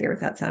 and The Year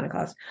Without Santa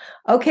Claus.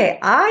 Okay,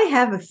 I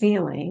have a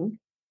feeling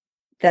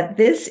that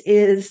this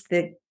is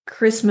the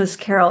Christmas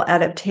Carol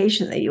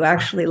adaptation that you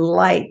actually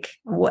like.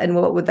 And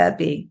what would that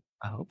be?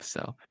 I hope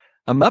so.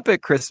 A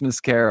Muppet Christmas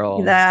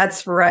Carol.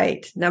 That's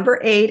right. Number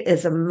 8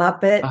 is A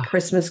Muppet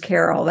Christmas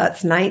Carol.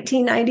 That's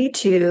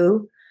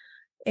 1992.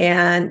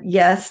 And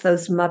yes,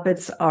 those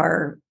Muppets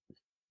are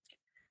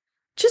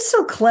just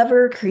so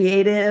clever,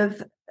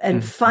 creative,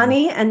 and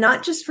funny, and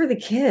not just for the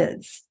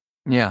kids.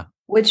 Yeah.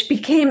 Which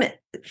became,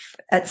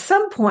 at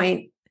some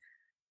point,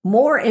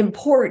 more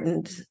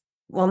important,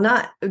 well,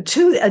 not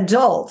to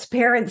adults,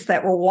 parents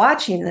that were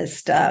watching this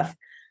stuff,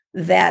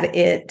 that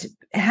it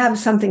have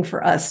something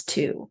for us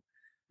too,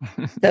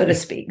 so to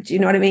speak. Do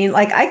you know what I mean?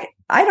 Like,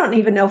 I don't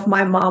even know if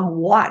my mom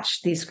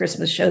watched these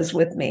Christmas shows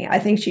with me. I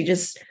think she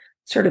just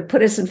sort of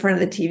put us in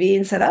front of the TV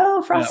and said,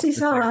 "Oh,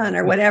 Frosty's on,"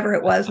 or whatever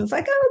it was. And it's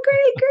like, "Oh,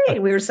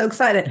 great. We were so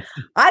excited."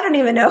 I don't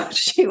even know if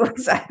she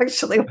was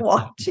actually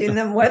watching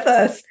them with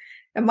us.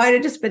 It might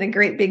have just been a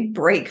great big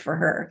break for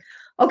her.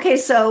 Okay,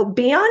 so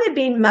beyond it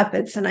being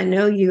Muppets, and I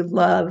know you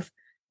love,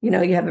 you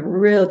have a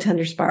real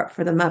tender spot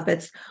for the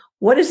Muppets.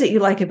 What is it you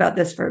like about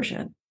this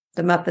version,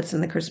 the Muppets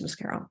and the Christmas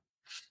Carol?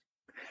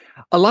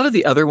 A lot of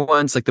the other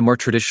ones, like the more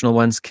traditional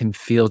ones, can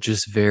feel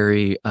just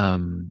very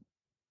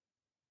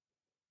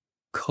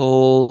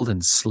cold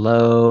and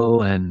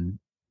slow, and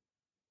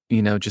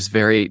just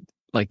very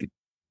like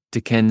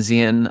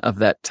Dickensian of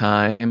that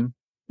time.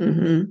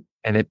 And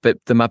but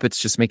the Muppets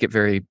just make it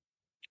very,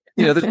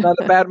 there's not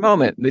a bad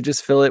moment. They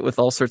just fill it with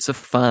all sorts of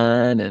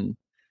fun, and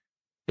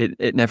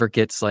it never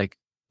gets like,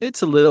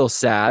 it's a little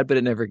sad, but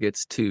it never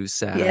gets too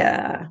sad.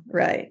 Yeah,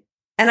 right.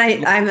 And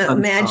I'm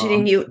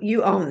imagining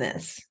you own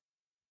this.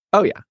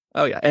 Oh yeah,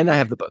 and I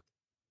have the book.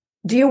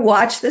 Do you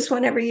watch this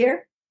one every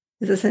year?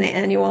 Is this an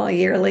annual,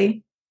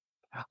 yearly?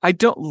 I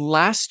don't.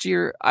 Last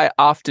year, I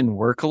often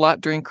work a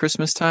lot during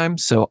Christmas time,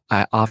 so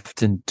I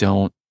often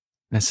don't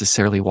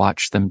necessarily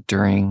watch them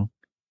during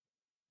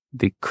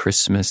the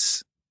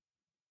Christmas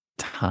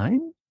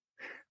time.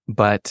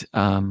 But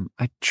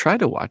I try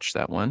to watch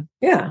that one.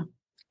 Yeah.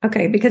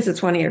 Okay, because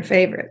it's one of your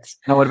favorites.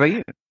 Now, what about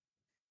you?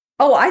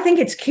 Oh, I think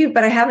it's cute,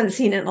 but I haven't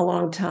seen it in a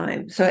long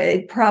time. So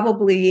it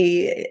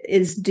probably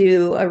is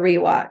due a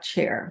rewatch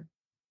here.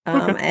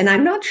 Okay. And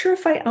I'm not sure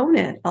if I own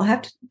it. I'll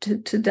have to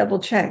double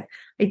check.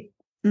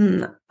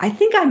 I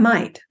think I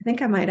might. I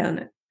think I might own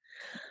it.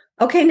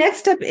 Okay,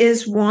 next up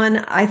is one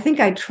I think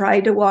I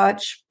tried to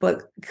watch,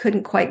 but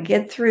couldn't quite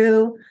get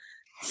through.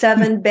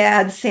 Seven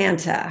Bad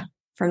Santa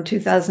from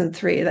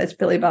 2003. That's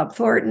Billy Bob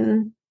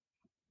Thornton.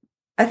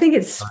 I think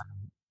it's,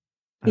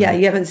 yeah,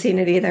 you haven't seen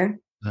it either.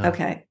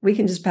 Okay, we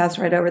can just pass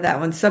right over that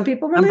one. Some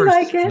people really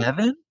like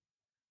it.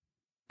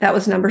 That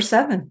was number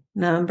 7.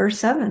 Number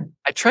 7.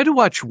 I tried to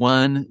watch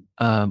one.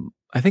 I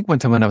think one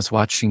time when I was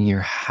watching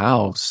your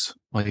house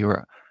while you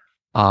were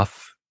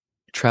off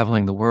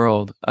traveling the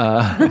world,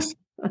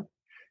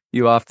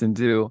 you often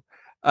do.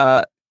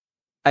 I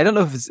don't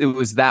know if it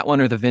was that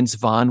one or the Vince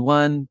Vaughn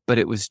one, but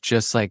it was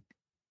just like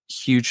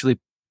hugely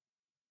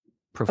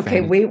profane.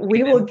 Okay, we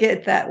will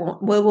get that one.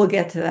 We will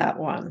get to that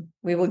one.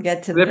 We will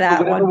get to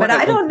that one. But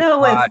I don't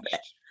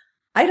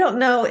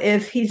know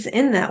if he's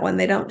in that one.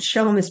 They don't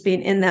show him as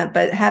being in that,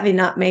 but having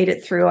not made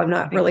it through, I'm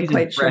not really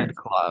quite sure. Santa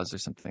Claus or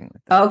something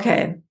like that.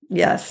 Okay.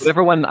 Yes.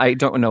 Whatever one, I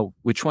don't know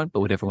which one, but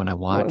whatever one I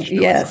watched.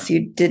 Yes,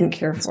 you didn't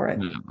care for it.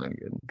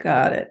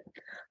 Got it.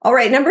 All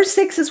right. Number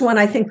 6 is one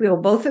I think we will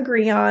both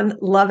agree on.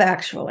 Love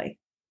Actually.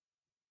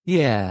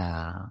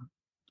 Yeah.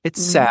 It's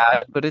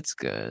sad, but it's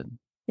good.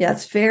 Yeah,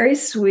 it's very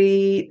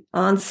sweet.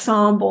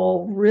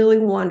 Ensemble, really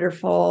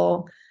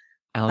wonderful.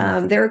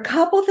 There are a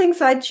couple things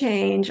I'd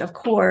change, of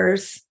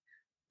course.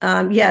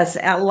 Yes,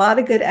 a lot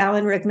of good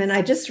Alan Rickman.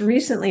 I just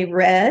recently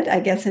read, I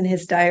guess in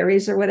his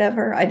diaries or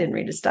whatever, I didn't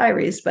read his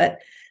diaries, but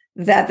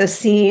that the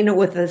scene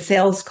with the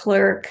sales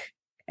clerk,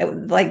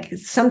 like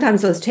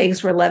sometimes those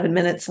takes were 11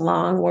 minutes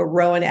long, where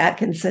Rowan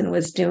Atkinson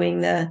was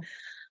doing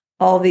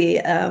all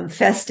the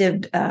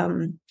festive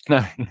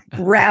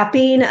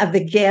wrapping of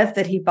the gift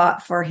that he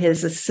bought for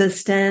his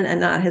assistant and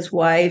not his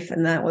wife.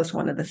 And that was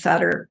one of the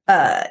sadder,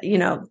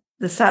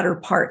 the sadder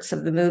parts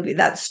of the movie,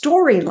 that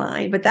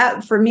storyline. But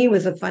that for me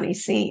was a funny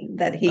scene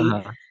that he,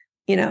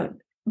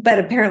 but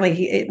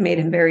apparently it made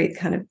him very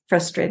kind of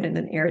frustrated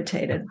and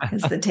irritated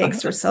because the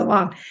takes were so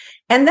long.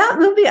 And that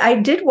movie, I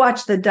did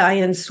watch the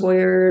Diane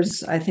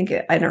Sawyer's, I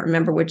don't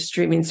remember which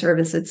streaming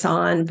service it's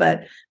on,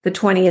 but the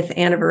 20th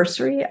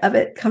anniversary of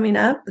it coming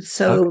up.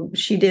 So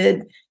she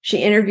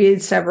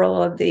interviewed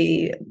several of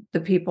the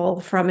people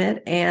from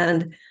it.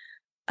 And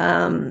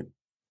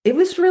it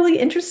was really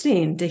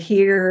interesting to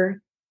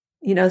hear,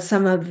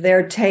 some of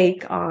their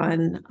take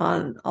on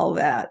all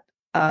that.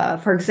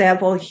 For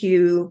example,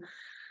 Hugh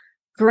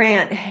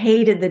Grant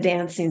hated the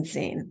dancing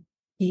scene.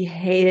 He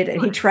hated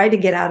it. He tried to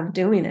get out of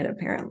doing it,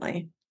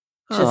 apparently.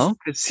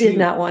 Did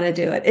not want to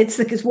do it.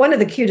 It's one of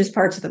the cutest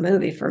parts of the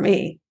movie for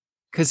me.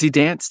 Because he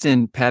danced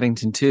in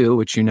Paddington 2,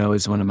 which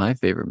is one of my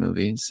favorite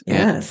movies.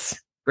 Yes.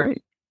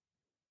 Great.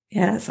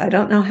 Yes. I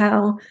don't know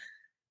how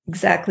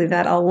exactly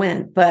that all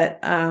went, but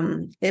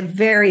a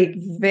very,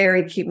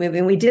 very cute movie.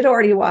 And we did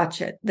already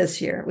watch it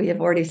this year. We have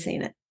already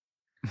seen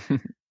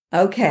it.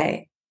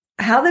 Okay.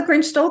 How the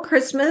Grinch Stole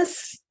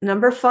Christmas,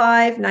 number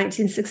 5,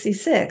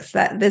 1966.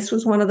 This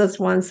was one of those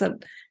ones that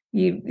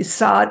you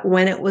saw it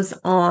when it was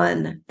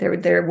on.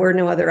 There were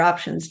no other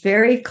options.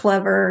 Very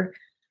clever.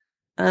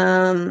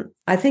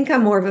 I think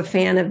I'm more of a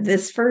fan of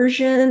this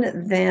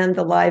version than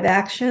the live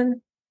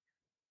action.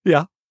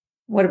 Yeah.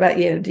 What about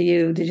you?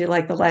 Did you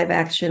like the live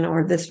action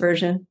or this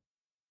version?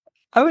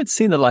 I haven't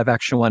seen the live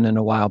action one in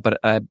a while, but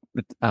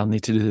I'll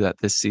need to do that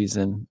this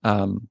season.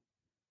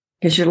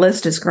 Because your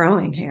list is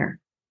growing here.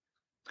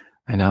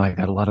 I know I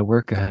got a lot of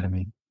work ahead of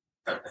me.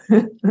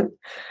 Do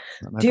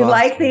you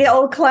like the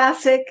old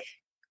classic?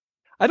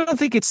 I don't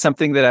think it's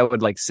something that I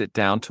would sit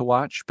down to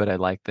watch, but I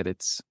like that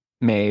it's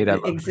made. I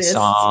love the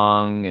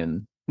song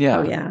and yeah.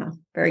 Oh yeah,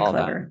 very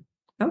clever.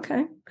 That.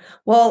 Okay.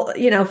 Well,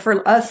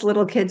 for us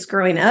little kids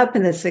growing up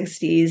in the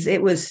 60s,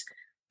 it was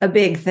a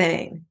big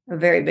thing, a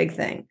very big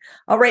thing.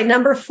 All right,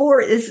 number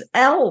 4 is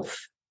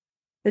Elf,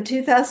 the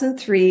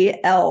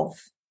 2003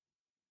 Elf.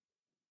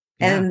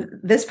 And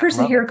this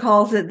person here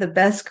calls it the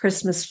best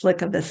Christmas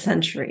flick of the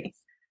century.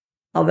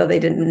 Although they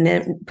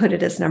didn't put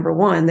it as number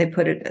 1, they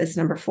put it as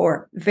number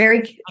 4.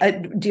 Very.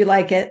 Do you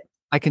like it?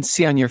 I can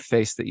see on your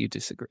face that you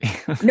disagree.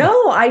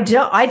 No, I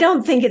don't. I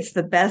don't think it's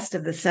the best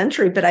of the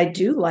century, but I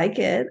do like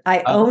it.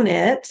 I own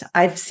it.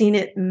 I've seen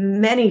it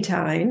many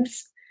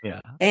times.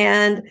 Yeah.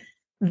 And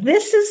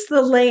this is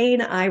the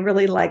lane I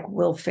really like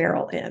Will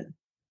Ferrell in.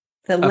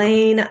 The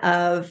lane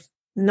of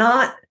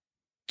not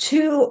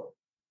too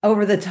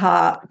over the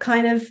top,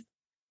 kind of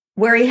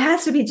where he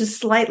has to be just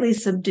slightly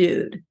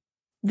subdued.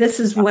 This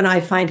is when I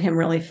find him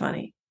really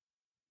funny.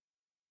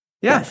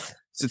 Yes.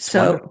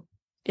 So,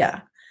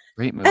 yeah.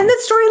 Great movie. And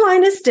the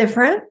storyline is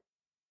different.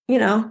 you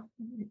know,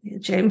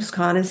 James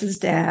Caan is his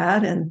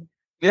dad, and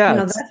Yeah,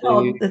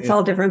 that's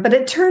all different. But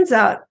it turns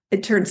out,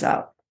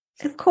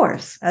 of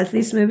course, as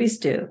these movies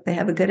do, they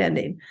have a good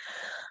ending.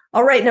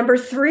 All right, number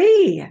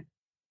 3,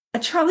 A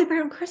Charlie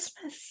Brown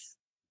Christmas.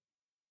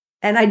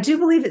 And I do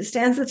believe it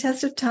stands the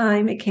test of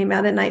time. It came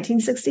out in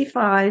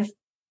 1965.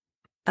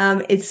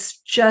 It's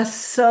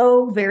just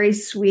so very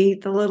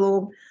sweet. The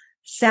little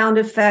sound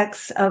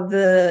effects of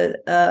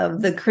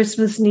the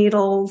Christmas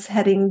needles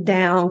heading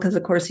down, because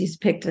of course he's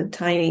picked a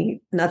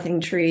tiny nothing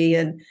tree,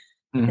 and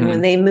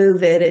when they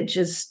move it, it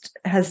just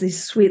has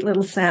these sweet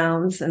little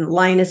sounds. And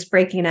Linus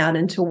breaking out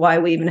into why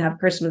we even have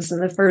Christmas in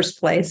the first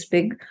place.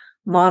 Big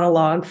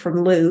monologue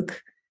from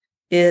Luke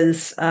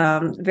is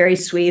very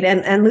sweet,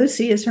 and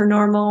Lucy is her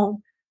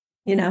normal,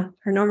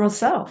 her normal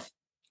self.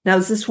 Now,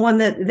 is this one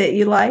that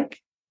you like?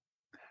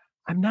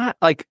 I'm not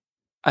like,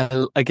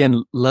 I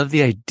again love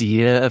the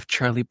idea of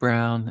Charlie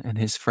Brown and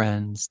his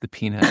friends, the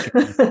Peanut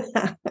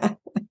Gallery.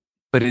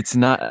 But it's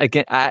not,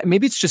 again,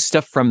 maybe it's just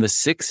stuff from the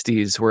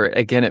 60s where,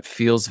 again, it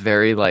feels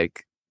very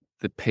like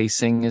the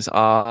pacing is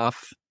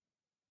off.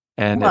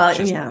 And I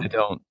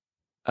don't.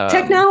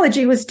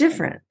 Technology was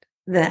different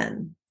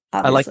then,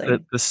 obviously. I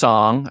like the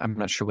song. I'm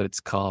not sure what it's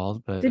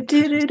called, but.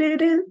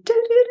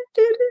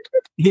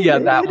 Yeah,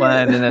 that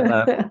one. And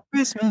then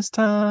Christmas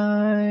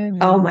time.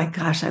 Oh my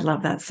gosh, I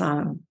love that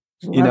song.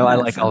 I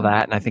like all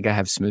that. And I think I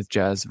have smooth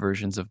jazz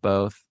versions of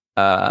both.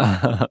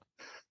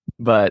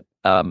 But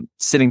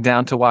sitting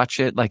down to watch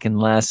it, like,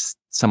 unless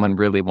someone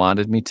really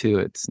wanted me to,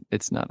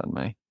 it's not on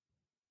my.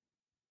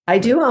 I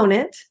do own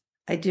it.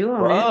 it.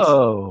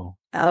 Oh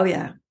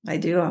yeah, I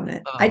do own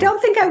it. I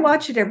don't think I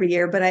watch it every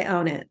year, but I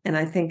own it, and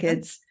I think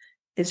it's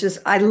just,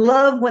 I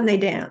love when they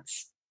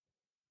dance.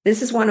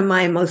 This is one of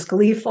my most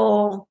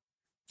gleeful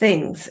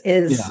things,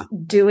 is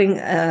doing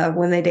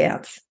when they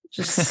dance.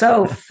 Just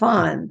so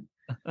fun.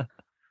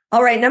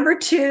 All right, number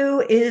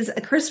 2 is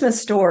A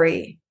Christmas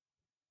Story.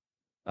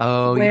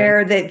 Oh,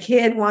 where the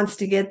kid wants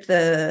to get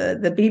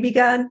the BB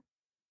gun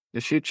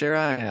to shoot your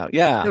eye out.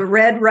 Yeah, the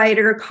Red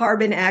Ryder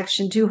carbine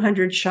action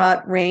 200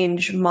 shot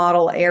range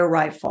model air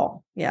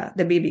rifle. Yeah,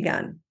 the BB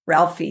gun,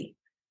 Ralphie.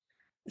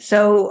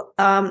 So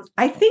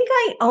I think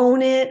I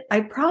own it.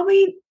 I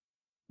probably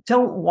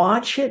don't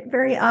watch it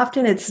very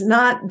often.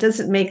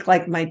 Doesn't make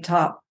like my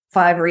top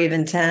 5 or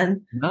even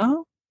 10.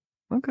 No,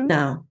 okay.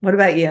 No. What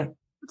about you?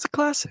 It's a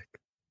classic.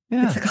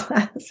 Yeah, it's a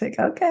classic.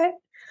 Okay,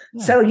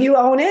 so you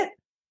own it.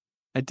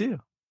 I do.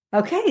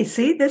 Okay,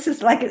 see, this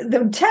is like,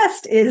 the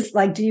test is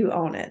like, do you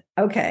own it?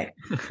 Okay.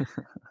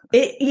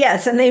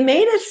 Yes, and they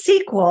made a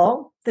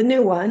sequel, the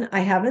new one. I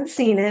haven't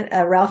seen it.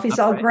 Ralphie's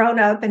all grown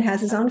up and has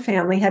his own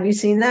family. Have you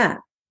seen that?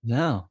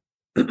 No.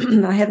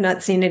 I have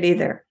not seen it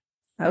either.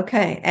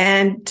 Okay,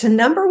 and to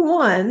number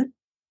 1,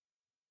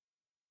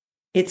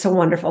 It's a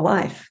Wonderful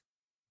Life.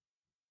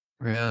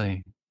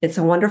 Really? It's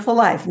a Wonderful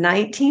Life,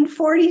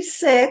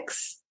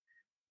 1946,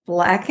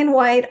 black and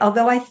white,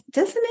 although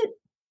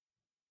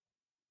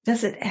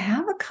does it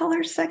have a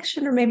color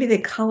section, or maybe they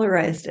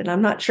colorized it?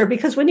 I'm not sure,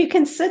 because when you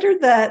consider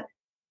that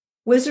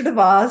Wizard of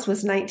Oz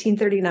was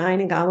 1939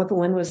 and Gone with the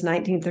Wind was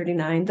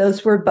 1939,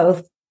 those were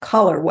both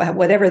color,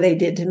 whatever they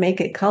did to make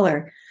it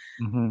color.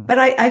 Mm-hmm. But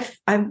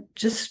I'm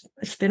just,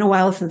 it's been a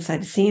while since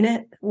I've seen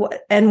it.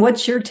 And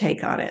what's your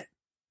take on it?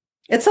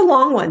 It's a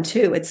long one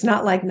too. It's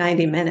not like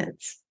 90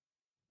 minutes.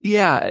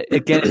 Yeah.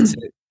 Again, it's,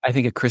 I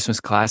think, a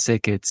Christmas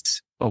classic.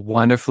 It's a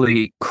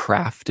wonderfully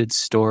crafted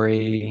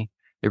story.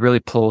 It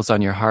really pulls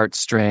on your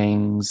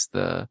heartstrings,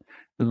 the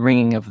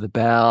ringing of the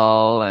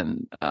bell,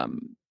 and every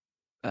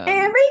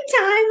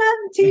time a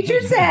teacher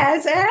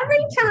says,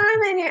 every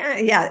time, and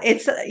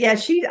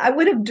I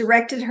would have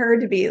directed her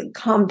to be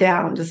calmed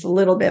down just a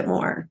little bit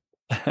more.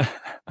 I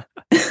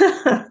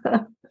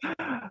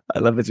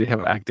love that you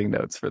have acting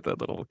notes for the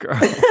little girl.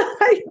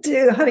 I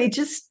do, honey.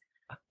 Just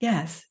be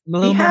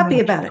happy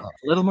about it. A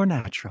little more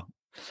natural.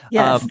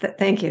 Yes,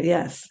 thank you.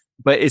 Yes,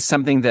 but it's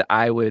something that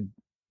I would.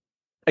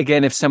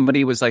 Again, if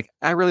somebody was like,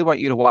 I really want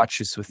you to watch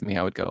this with me,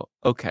 I would go,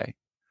 okay.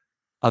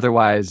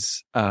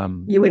 Otherwise,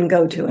 you wouldn't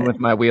go to it. With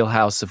my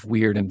wheelhouse of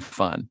weird and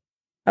fun.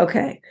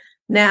 Okay.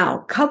 Now,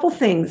 couple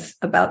things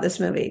about this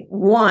movie.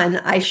 One,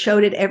 I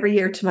showed it every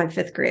year to my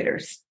 5th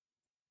graders.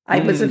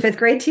 I was a 5th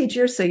grade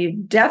teacher, so you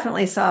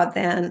definitely saw it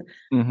then.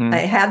 Mm-hmm. I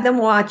had them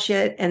watch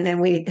it, and then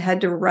we had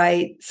to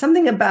write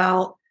something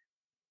about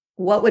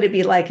what would it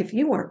be like if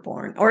you weren't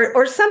born,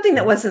 or something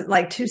that wasn't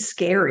like too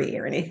scary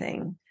or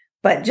anything,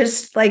 but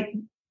just like,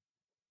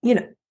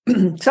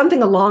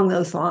 something along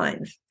those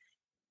lines.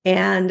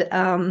 And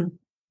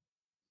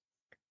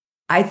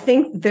I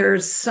think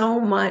there's so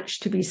much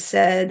to be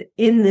said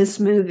in this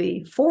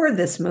movie for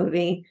this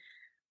movie,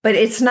 but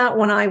it's not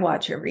one I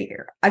watch every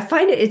year. I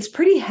find it's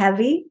pretty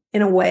heavy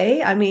in a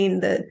way. I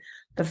mean, the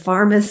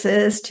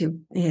pharmacist who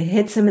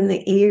hits him in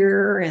the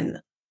ear, and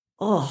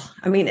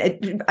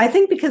I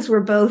think because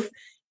we're both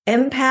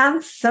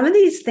empaths, some of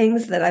these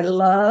things that I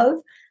love,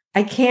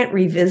 I can't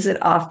revisit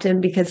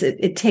often because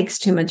it takes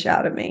too much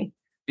out of me.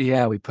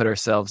 Yeah, we put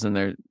ourselves in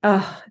there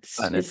Oh,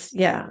 and with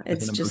an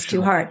it's just too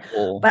emotional hard.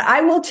 pull. But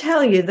I will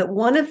tell you that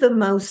one of the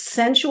most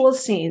sensual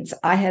scenes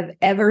I have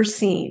ever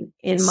seen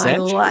in my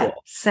life,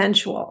 Sensual.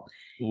 sensual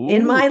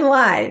in Ooh. my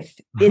life,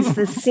 is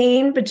the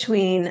scene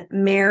between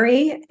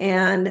Mary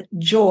and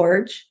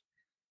George.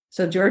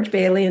 So George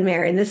Bailey and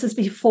Mary, and this is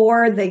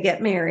before they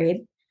get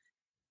married.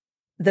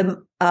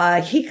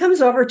 He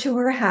comes over to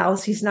her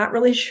house. He's not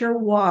really sure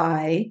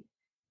why.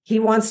 He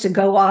wants to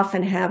go off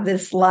and have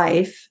this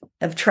life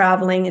of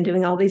traveling and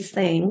doing all these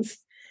things.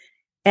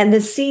 And the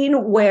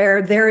scene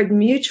where their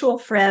mutual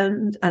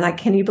friend, and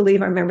can you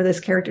believe I remember this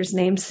character's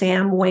name,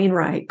 Sam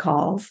Wainwright,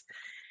 calls.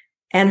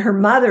 And her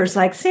mother's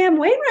like, Sam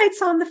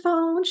Wainwright's on the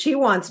phone. She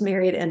wants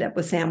Mary to end up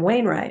with Sam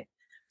Wainwright.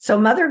 So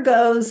mother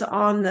goes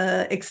on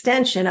the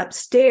extension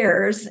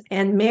upstairs,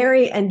 and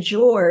Mary and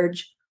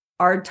George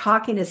are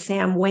talking to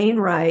Sam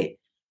Wainwright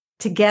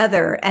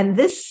together. And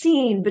this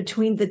scene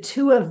between the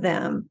two of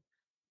them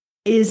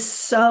is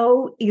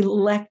so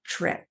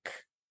electric.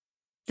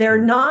 They're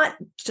not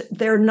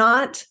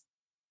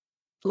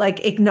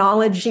like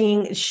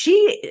acknowledging she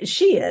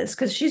is,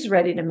 because she's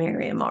ready to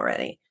marry him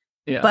already.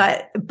 Yeah.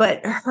 But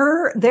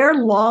they're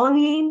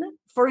longing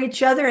for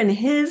each other, and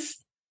his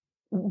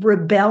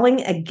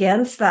rebelling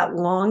against that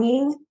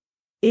longing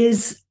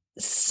is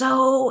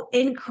so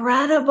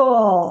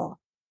incredible.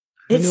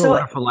 It's so,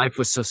 Wonderful Life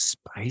was so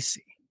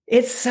spicy.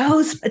 It's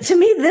so, to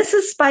me, this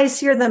is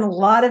spicier than a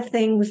lot of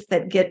things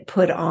that get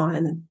put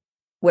on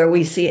where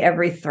we see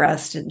every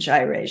thrust and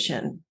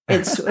gyration.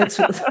 It's so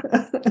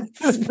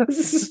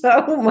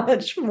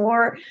much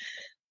more.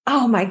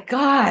 Oh my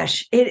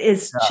gosh, it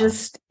is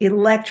just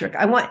electric.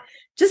 I want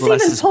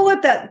pull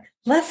up that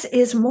less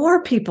is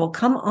more, people.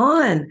 Come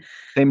on.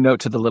 Same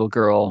note to the little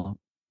girl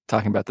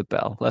talking about the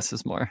bell. Less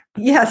is more.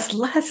 Yes,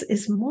 less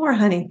is more,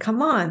 honey.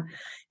 Come on.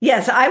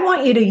 Yes, I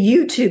want you to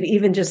YouTube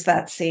even just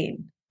that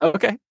scene.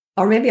 Okay.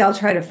 Or maybe I'll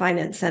try to find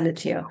it and send it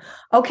to you.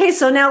 Okay,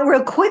 so now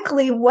real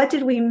quickly, what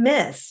did we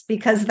miss?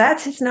 Because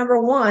that's his number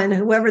one,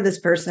 whoever this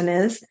person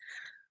is.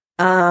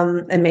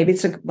 And maybe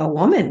it's a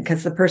woman,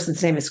 because the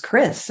person's name is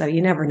Chris. So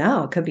you never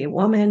know. It could be a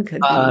woman,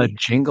 could be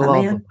Jingle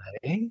All the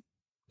Way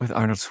with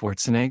Arnold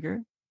Schwarzenegger.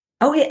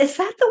 Oh, yeah. Is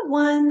that the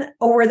one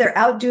where they're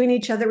outdoing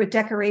each other with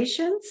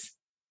decorations?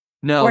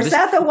 No. Or is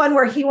that the one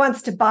where he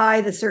wants to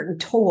buy the certain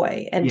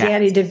toy and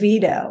Danny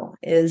DeVito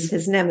is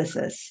his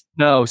nemesis?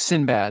 No,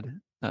 Sinbad.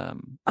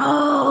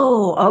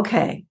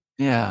 Okay.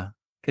 Yeah.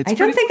 I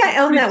don't think I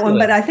own that one,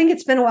 but I think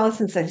it's been a while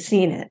since I've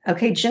seen it.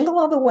 Okay, Jingle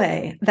All the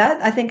Way.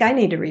 That I think I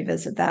need to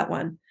revisit that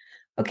one.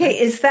 Okay,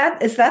 is that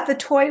the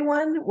toy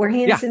one where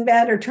he and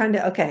Sinbad are trying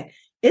to? Okay,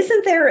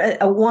 isn't there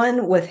a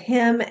one with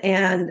him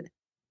and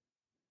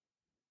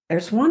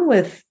there's one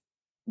with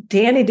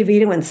Danny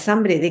DeVito and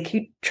somebody? They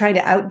keep trying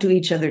to outdo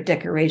each other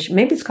decoration.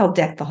 Maybe it's called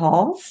Deck the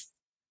Halls.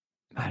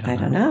 I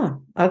don't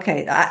know.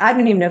 Okay, I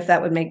don't even know if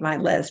that would make my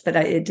list, but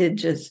it did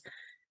just.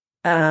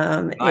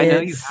 I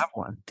know you have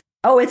one.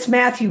 Oh, it's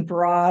Matthew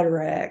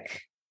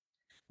Broderick.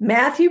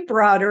 Matthew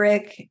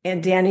Broderick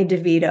and Danny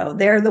DeVito.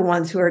 They're the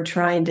ones who are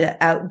trying to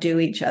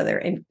outdo each other.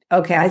 And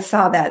okay, I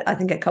saw that, I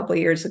think, a couple of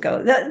years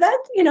ago. That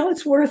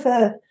it's worth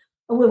a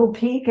little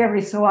peek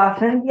every so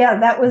often. Yeah,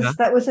 that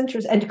was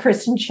interesting. And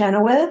Kristen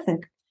Chenoweth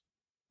and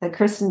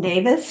Kristen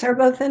Davis are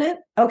both in it.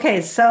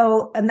 Okay,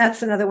 so, and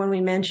that's another one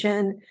we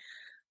mentioned.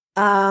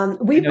 You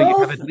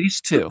have at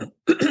least two.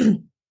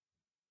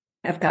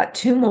 I've got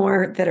two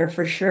more that are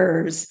for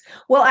sure's.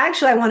 Well,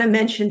 actually, I want to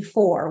mention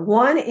four.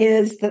 One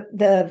is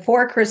the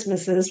Four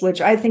Christmases,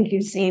 which I think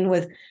you've seen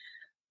with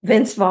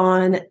Vince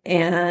Vaughn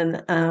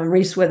and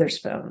Reese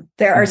Witherspoon.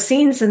 There are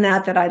scenes in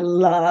that I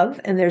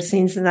love, and there's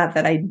scenes in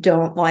that I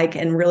don't like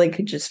and really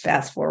could just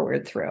fast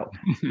forward through.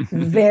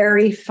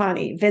 Very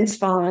funny. Vince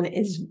Vaughn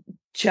is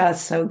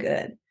just so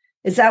good.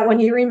 Is that one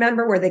you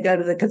remember where they go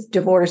to the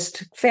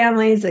divorced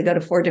families? They go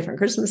to 4 different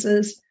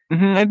Christmases.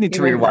 Mm-hmm. I need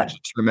to rewatch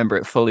it to remember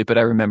it fully, but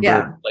I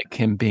remember like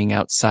him being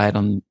outside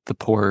on the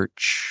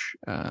porch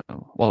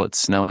while it's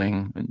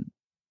snowing and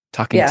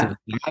talking to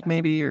the dad,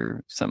 maybe,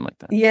 or something like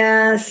that.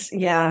 Yes.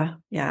 Yeah.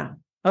 Yeah.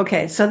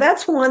 Okay. So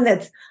that's one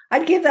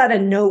I'd give that a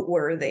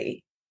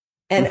noteworthy.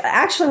 And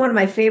actually, one of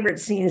my favorite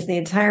scenes in the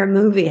entire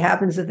movie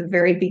happens at the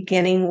very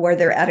beginning, where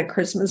they're at a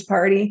Christmas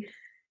party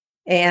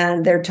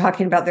and they're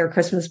talking about their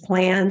Christmas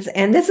plans.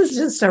 And this is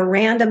just a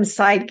random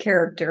side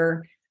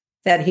character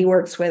that he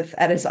works with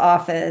at his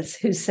office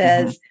who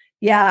says,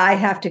 I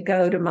have to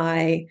go to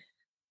my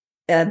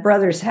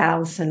brother's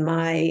house, and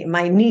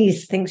my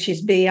niece thinks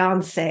she's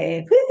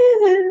Beyonce.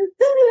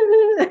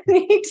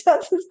 He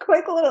does this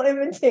quick little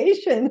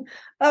imitation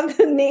of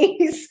the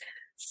niece.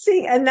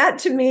 See, and that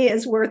to me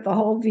is worth the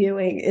whole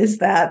viewing, is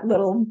that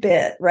little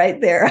bit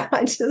right there.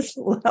 I just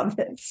love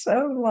it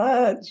so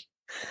much.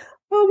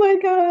 Oh my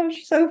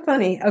gosh, so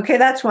funny. Okay,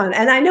 that's one.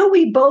 And I know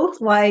we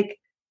both like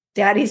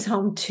Daddy's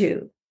Home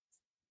too.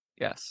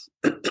 Yes.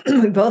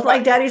 We both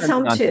like Daddy's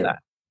Home too.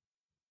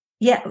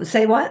 Yeah.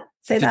 Say what?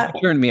 Say that.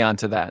 You turned me on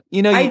to that.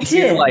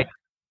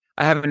 I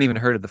I haven't even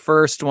heard of the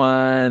first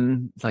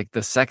one. Like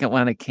the second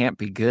one, it can't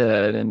be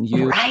good. And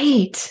you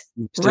Right.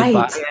 stood by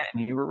Right. it,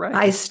 and you were right.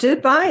 I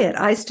stood by it.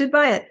 I stood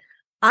by it.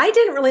 I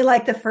didn't really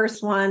like the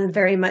first one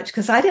very much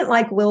because I didn't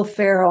like Will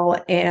Ferrell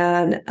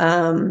and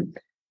I'm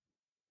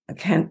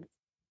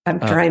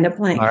trying to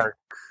blank. Mark,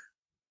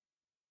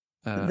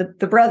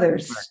 the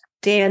brothers, Mark.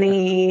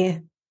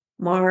 Danny,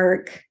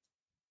 Mark.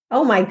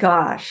 Oh my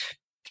gosh.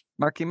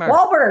 Marky Mark.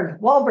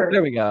 Wahlberg.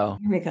 There we go.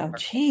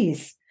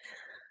 Jeez.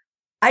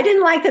 I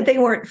didn't like that they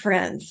weren't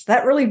friends.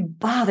 That really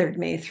bothered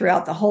me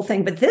throughout the whole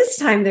thing. But this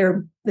time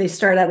they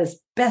start out as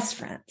best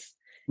friends.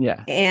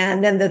 Yeah.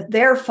 And then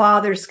their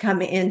fathers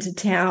come into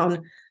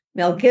town.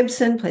 Mel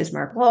Gibson plays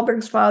Mark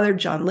Wahlberg's father.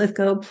 John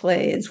Lithgow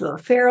plays Will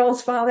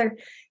Ferrell's father.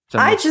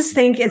 I just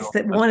think it's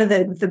one of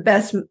the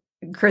best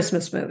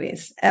Christmas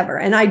movies ever.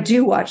 And I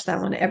do watch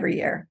that one every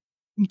year.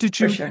 Did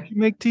you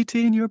make TT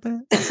in your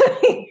bed?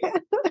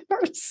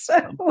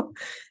 So,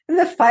 in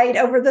the fight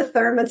over the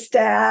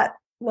thermostat,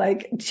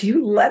 like, do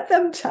you let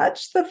them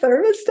touch the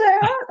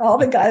thermostat? All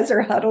the guys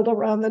are huddled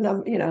around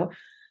the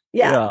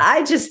Yeah,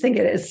 I just think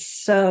it is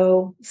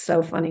so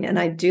funny, and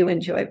I do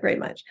enjoy it very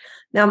much.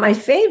 Now, my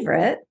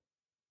favorite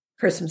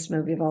Christmas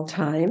movie of all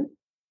time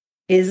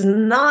is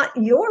not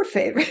your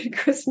favorite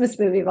Christmas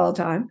movie of all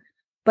time,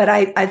 but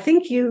I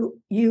think I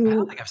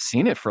don't think I've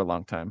seen it for a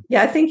long time.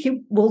 Yeah, I think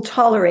you will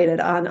tolerate it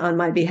on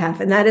my behalf,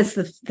 and that is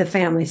the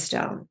Family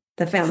Stone.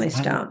 The Family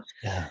Stone.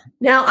 Yeah.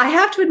 Now, I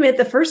have to admit,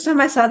 the first time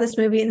I saw this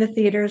movie in the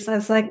theaters, I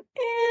was like,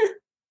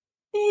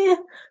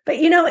 But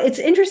it's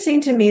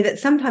interesting to me that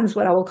sometimes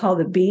what I will call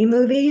the B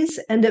movies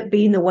end up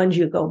being the ones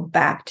you go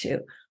back to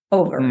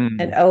over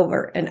and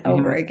over and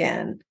over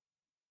again.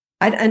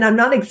 And I'm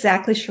not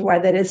exactly sure why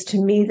that is.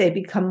 To me, they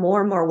become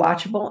more and more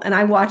watchable, and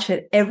I watch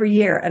it every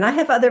year. And I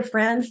have other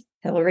friends,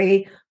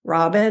 Hillary,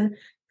 Robin,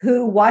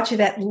 who watch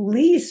it at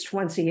least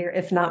once a year,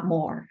 if not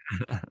more.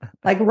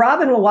 Like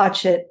Robin will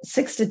watch it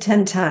 6 to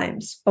 10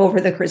 times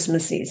over the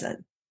Christmas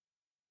season,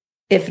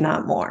 if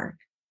not more.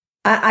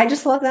 I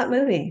just love that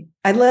movie.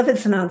 I love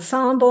it's an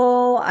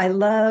ensemble. I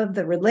love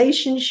the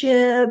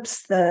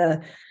relationships, I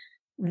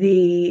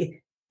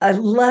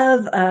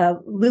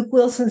love Luke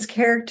Wilson's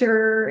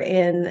character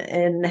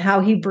and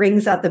how he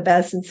brings out the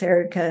best in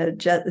Sarah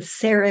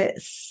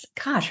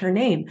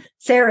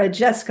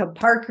Jessica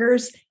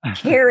Parker's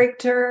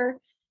character.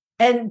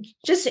 And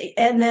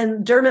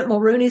then Dermot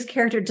Mulroney's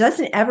character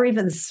doesn't ever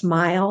even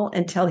smile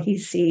until he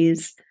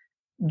sees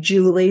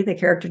Julie, the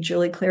character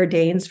Julie Claire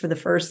Danes, for the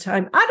first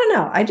time. I don't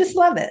know. I just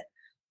love it.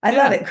 I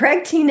love it.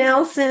 Craig T.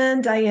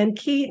 Nelson, Diane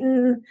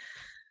Keaton,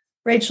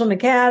 Rachel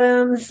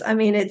McAdams. I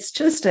mean, it's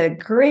just a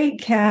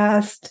great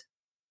cast.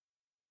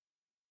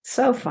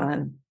 So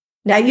fun.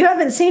 Now, you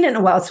haven't seen it in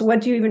a while, so what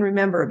do you even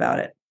remember about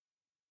it?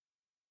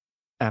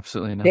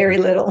 Absolutely nothing. Very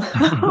little.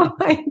 Oh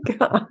my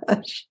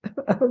gosh.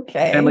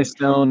 Okay. Family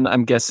Stone,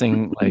 I'm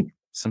guessing like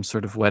some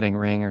sort of wedding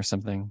ring or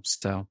something.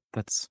 So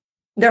that's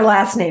their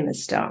last name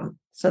is Stone.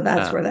 So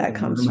that's where that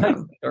comes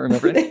from. I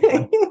remember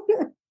it.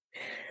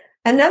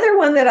 Another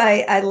one that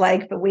I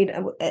like, but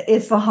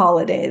it's The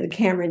Holiday, the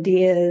Cameron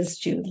Diaz,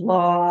 Jude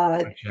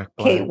Law,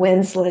 Kate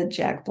Winslet,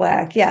 Jack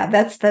Black. Yeah,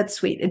 that's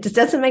sweet. It just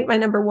doesn't make my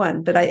number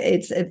one, but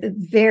it's a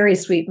very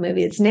sweet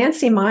movie. It's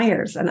Nancy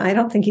Meyers, and I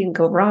don't think you can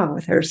go wrong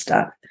with her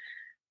stuff.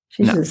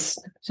 She's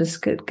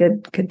just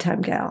good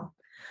time gal.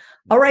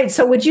 All right.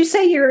 So would you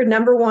say your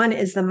number one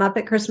is The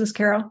Muppet Christmas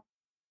Carol?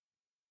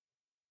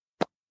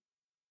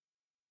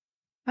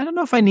 I don't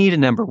know if I need a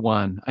number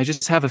one. I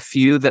just have a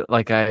few that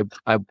like I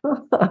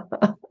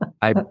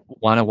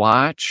want to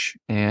watch.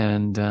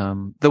 And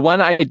the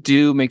one I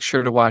do make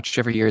sure to watch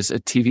every year is a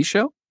TV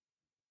show.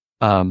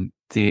 The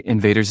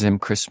Invader Zim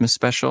Christmas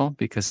special,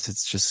 because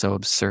it's just so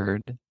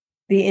absurd.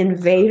 The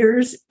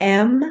Invader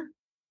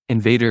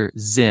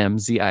Zim,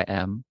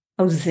 Z-I-M.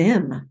 Oh,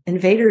 Zim.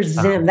 Invader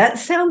Zim. That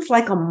sounds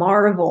like a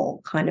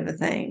Marvel kind of a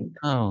thing.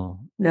 Oh.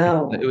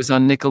 No. It was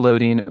on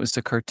Nickelodeon. It was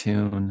a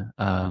cartoon.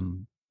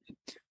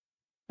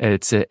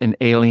 It's an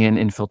alien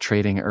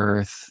infiltrating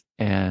Earth,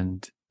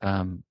 and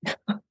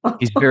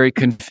he's very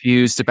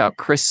confused about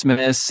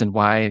Christmas and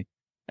why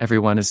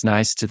everyone is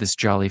nice to this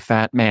jolly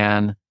fat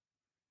man.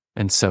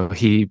 And so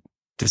he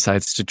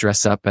decides to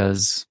dress up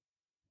as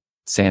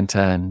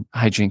Santa, and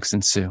hijinks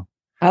ensue.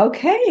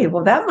 Okay,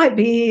 well, that might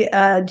be.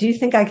 Do you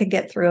think I could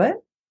get through it?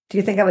 Do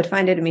you think I would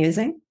find it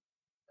amusing?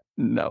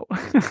 No.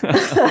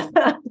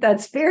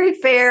 That's very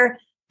fair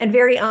and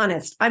very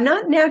honest. I'm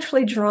not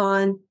naturally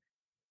drawn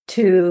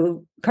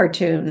to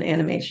cartoon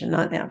animation,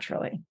 not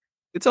naturally.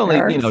 It's only,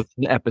 an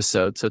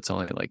episode, so it's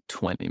only like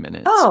 20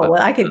 minutes. Oh,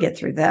 well, I could get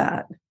through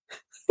that.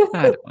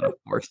 I don't want to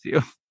force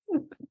you.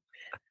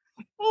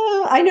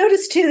 I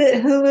noticed, too,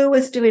 that Hulu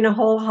was doing a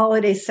whole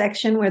holiday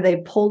section where they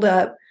pulled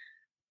up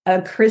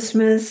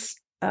Christmas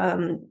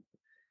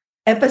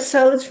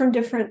episodes from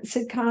different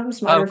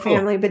sitcoms, Modern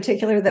Family in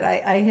particular, that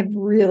I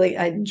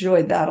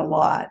enjoyed that a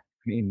lot.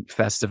 I mean,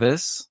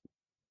 Festivus.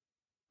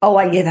 Oh,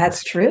 yeah,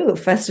 that's true.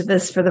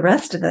 Festivus for the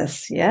rest of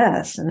us.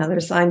 Yes, another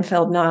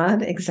Seinfeld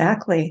nod.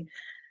 Exactly.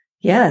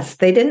 Yes,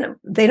 they didn't.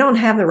 They don't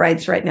have the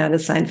rights right now to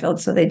Seinfeld,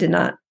 so they did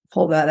not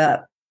pull that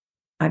up.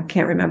 I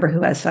can't remember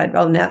who has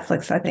Seinfeld.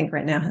 Netflix, I think,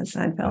 right now has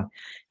Seinfeld.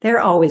 They're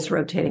always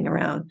rotating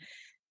around.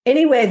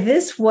 Anyway,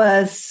 this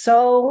was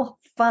so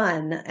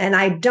fun, and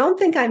I don't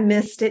think I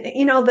missed it.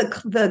 You know,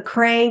 the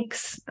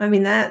Cranks. I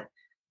mean,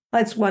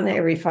 that's one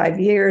every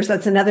 5 years.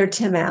 That's another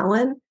Tim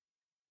Allen.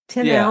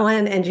 Tim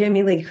Allen and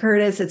Jamie Lee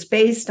Curtis. It's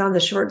based on the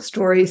short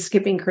story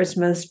 "Skipping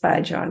Christmas" by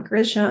John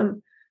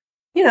Grisham.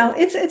 You know,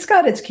 it's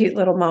got its cute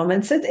little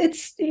moments.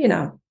 It's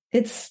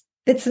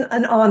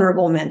an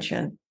honorable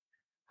mention,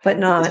 but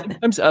not.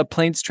 Sometimes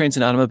Planes, Trains,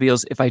 and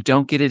Automobiles, if I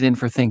don't get it in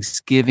for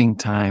Thanksgiving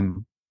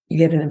time, You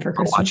get it in for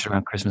Christmas. I'll watch it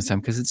around Christmas time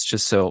because it's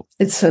just so.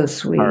 It's so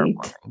sweet.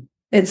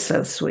 It's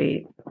so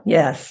sweet.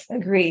 Yes,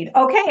 agreed.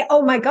 Okay.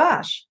 Oh my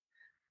gosh,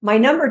 my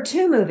number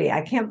 2 movie.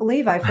 I can't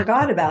believe I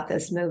forgot about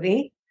this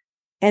movie,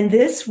 and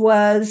this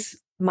was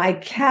my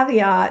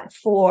caveat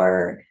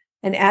for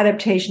an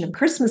adaptation of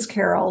Christmas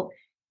Carol.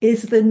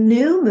 Is the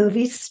new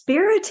movie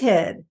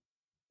Spirited.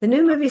 The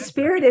new movie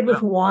Spirited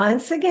with,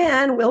 once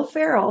again, Will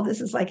Ferrell.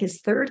 This is like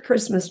his 3rd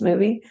Christmas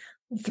movie,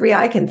 3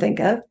 I can think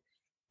of,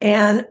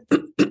 and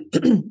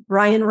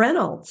Ryan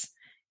Reynolds.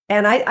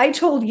 And I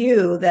told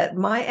you that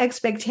my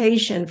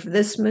expectation for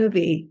this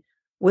movie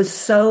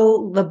was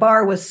the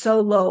bar was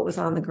so low it was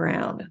on the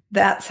ground.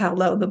 That's how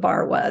low the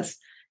bar was.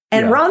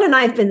 And Ron and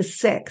I have been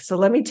sick. So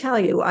let me tell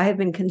you, I have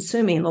been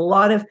consuming a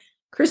lot of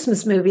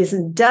Christmas movies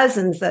and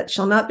dozens that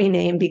shall not be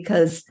named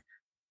because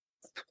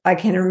I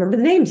can't remember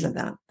the names of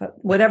them, but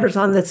whatever's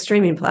on the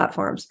streaming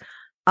platforms.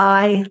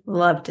 I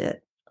loved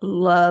it.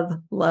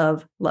 Loved it.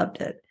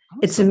 Awesome.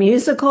 It's a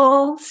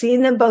musical,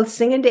 seeing them both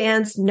sing and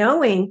dance,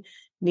 knowing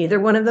neither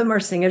one of them are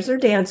singers or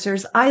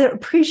dancers. I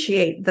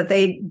appreciate that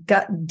they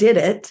did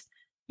it.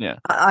 Yeah.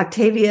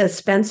 Octavia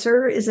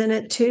Spencer is in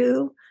it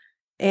too.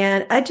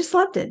 And I just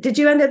loved it. Did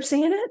you end up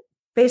seeing it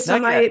based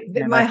on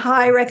my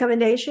high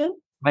recommendation?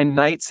 My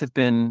nights have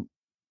been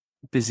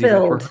busy with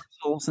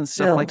rehearsals and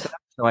stuff like that,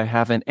 so I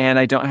haven't, and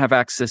I don't have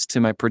access to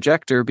my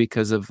projector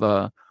because of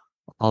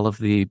all of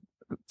the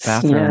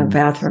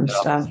bathroom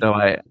stuff.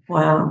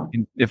 So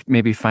if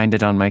maybe find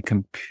it on my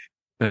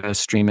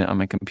stream it on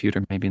my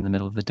computer, maybe in the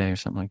middle of the day or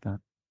something like that.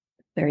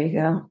 There you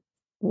go.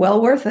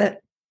 Well worth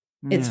it.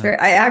 Yeah. It's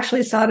I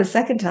actually saw it a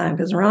second time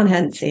because Ron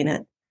hadn't seen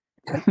it.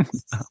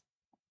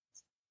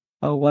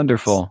 Oh,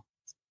 wonderful!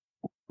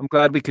 I'm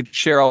glad we could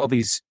share all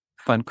these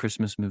fun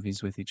Christmas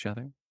movies with each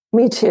other.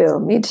 Me too.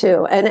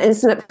 And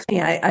isn't it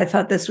funny? I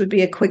thought this would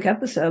be a quick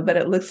episode, but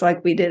it looks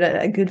like we did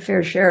a good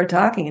fair share of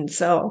talking.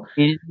 So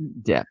in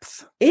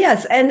depth.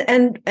 Yes.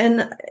 And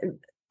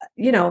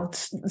you know,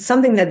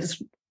 something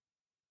that's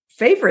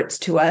favorites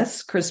to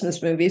us,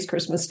 Christmas movies,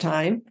 Christmas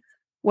time,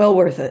 well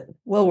worth it.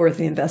 Well worth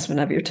the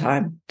investment of your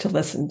time to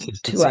listen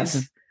to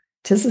us.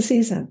 'Tis the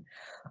season.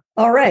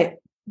 All right.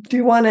 Do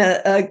you want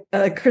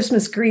to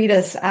Christmas greet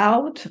us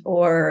out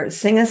or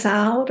sing us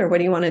out, or what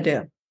do you want to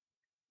do?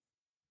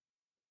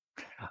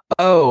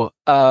 Oh,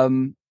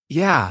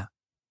 yeah.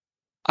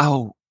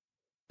 Oh,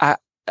 I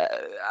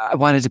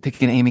wanted to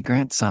pick an Amy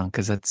Grant song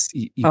because that's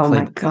you oh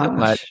played my gosh. So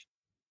much.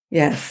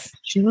 Yes.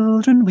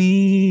 Children,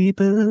 we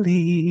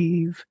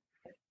believe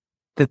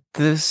that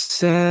the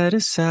set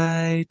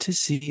aside to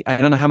see. I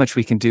don't know how much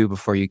we can do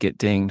before you get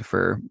dinged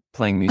for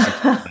playing music.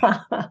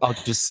 I'll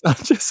just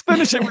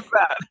finish it with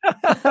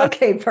that.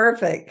 Okay,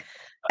 perfect.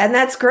 And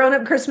that's Grown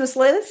Up Christmas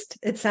List.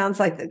 It sounds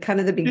like kind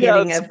of the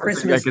beginning of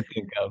Christmas. I could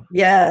think of.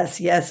 Yes.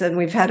 And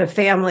we've had a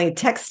family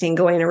texting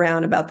going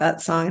around about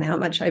that song and how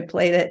much I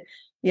played it.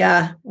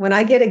 Yeah. When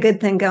I get a good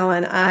thing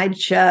going, I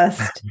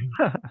just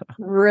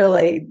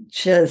really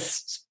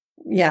just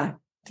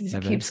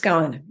keeps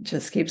going.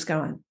 Just keeps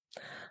going.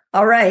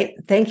 All right.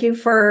 Thank you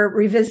for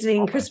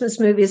revisiting Christmas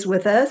movies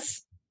with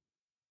us.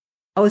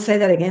 Oh, say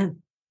that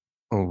again.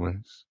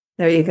 Always.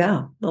 There you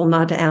go. Little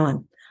nod to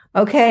Alan.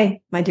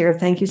 Okay, my dear.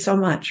 Thank you so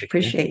much.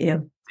 Appreciate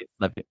you.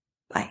 Love you.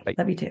 Bye.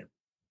 Love you too.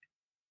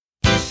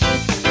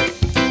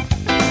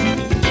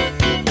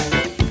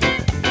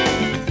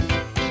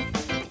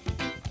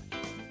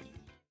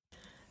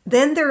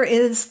 Then there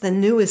is the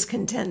newest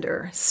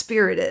contender,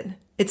 Spirited.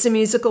 It's a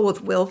musical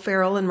with Will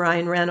Ferrell and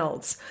Ryan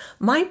Reynolds.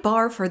 My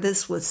bar for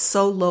this was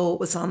so low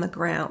it was on the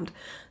ground.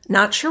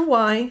 Not sure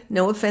why,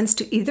 no offense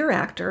to either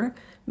actor.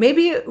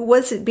 Maybe it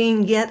was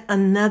being yet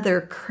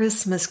another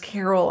Christmas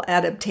Carol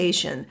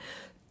adaptation.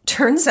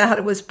 Turns out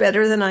it was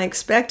better than I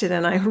expected,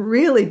 and I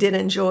really did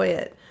enjoy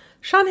it.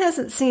 Sean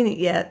hasn't seen it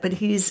yet, but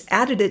he's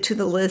added it to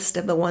the list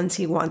of the ones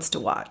he wants to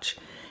watch.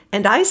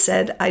 And I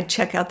said I'd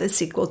check out the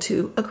sequel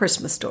to A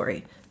Christmas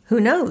Story. Who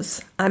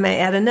knows? I may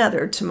add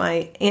another to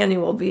my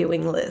annual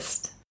viewing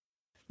list.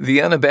 The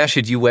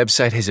Unabashed You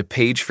website has a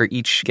page for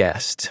each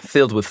guest,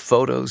 filled with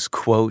photos,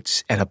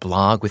 quotes, and a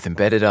blog with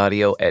embedded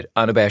audio at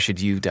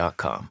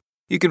unabashedyou.com.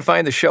 You can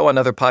find the show on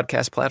other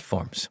podcast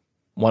platforms.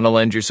 Want to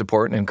lend your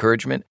support and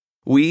encouragement?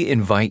 We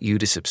invite you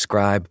to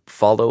subscribe,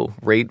 follow,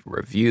 rate,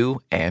 review,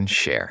 and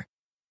share.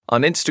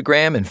 On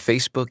Instagram and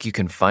Facebook, you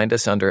can find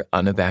us under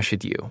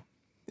Unabashed You.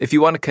 If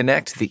you want to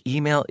connect, the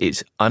email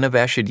is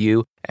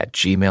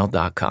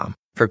unabashedyou@gmail.com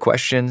for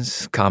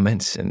questions,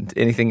 comments, and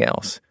anything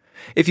else.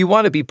 If you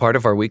want to be part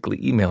of our weekly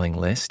emailing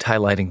list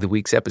highlighting the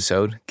week's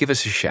episode, give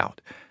us a shout.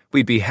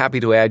 We'd be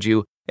happy to add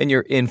you, and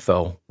your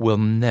info will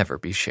never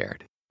be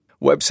shared.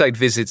 Website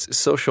visits,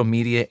 social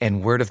media,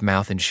 and word of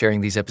mouth in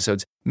sharing these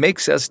episodes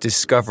makes us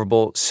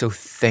discoverable, so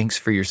thanks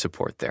for your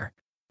support there.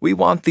 We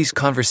want these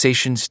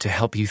conversations to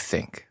help you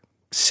think,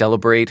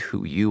 celebrate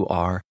who you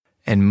are,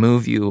 and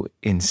move you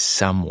in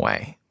some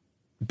way.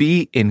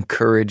 Be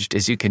encouraged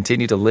as you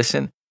continue to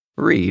listen,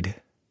 read,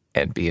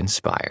 and be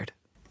inspired.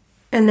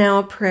 And now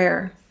a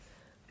prayer.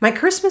 My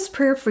Christmas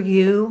prayer for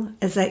you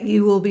is that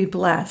you will be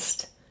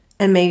blessed,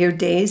 and may your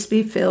days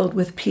be filled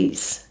with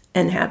peace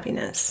and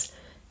happiness.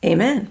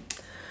 Amen.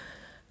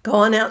 Go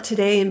on out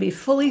today and be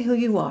fully who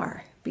you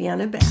are. Be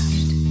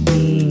unabashed.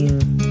 Be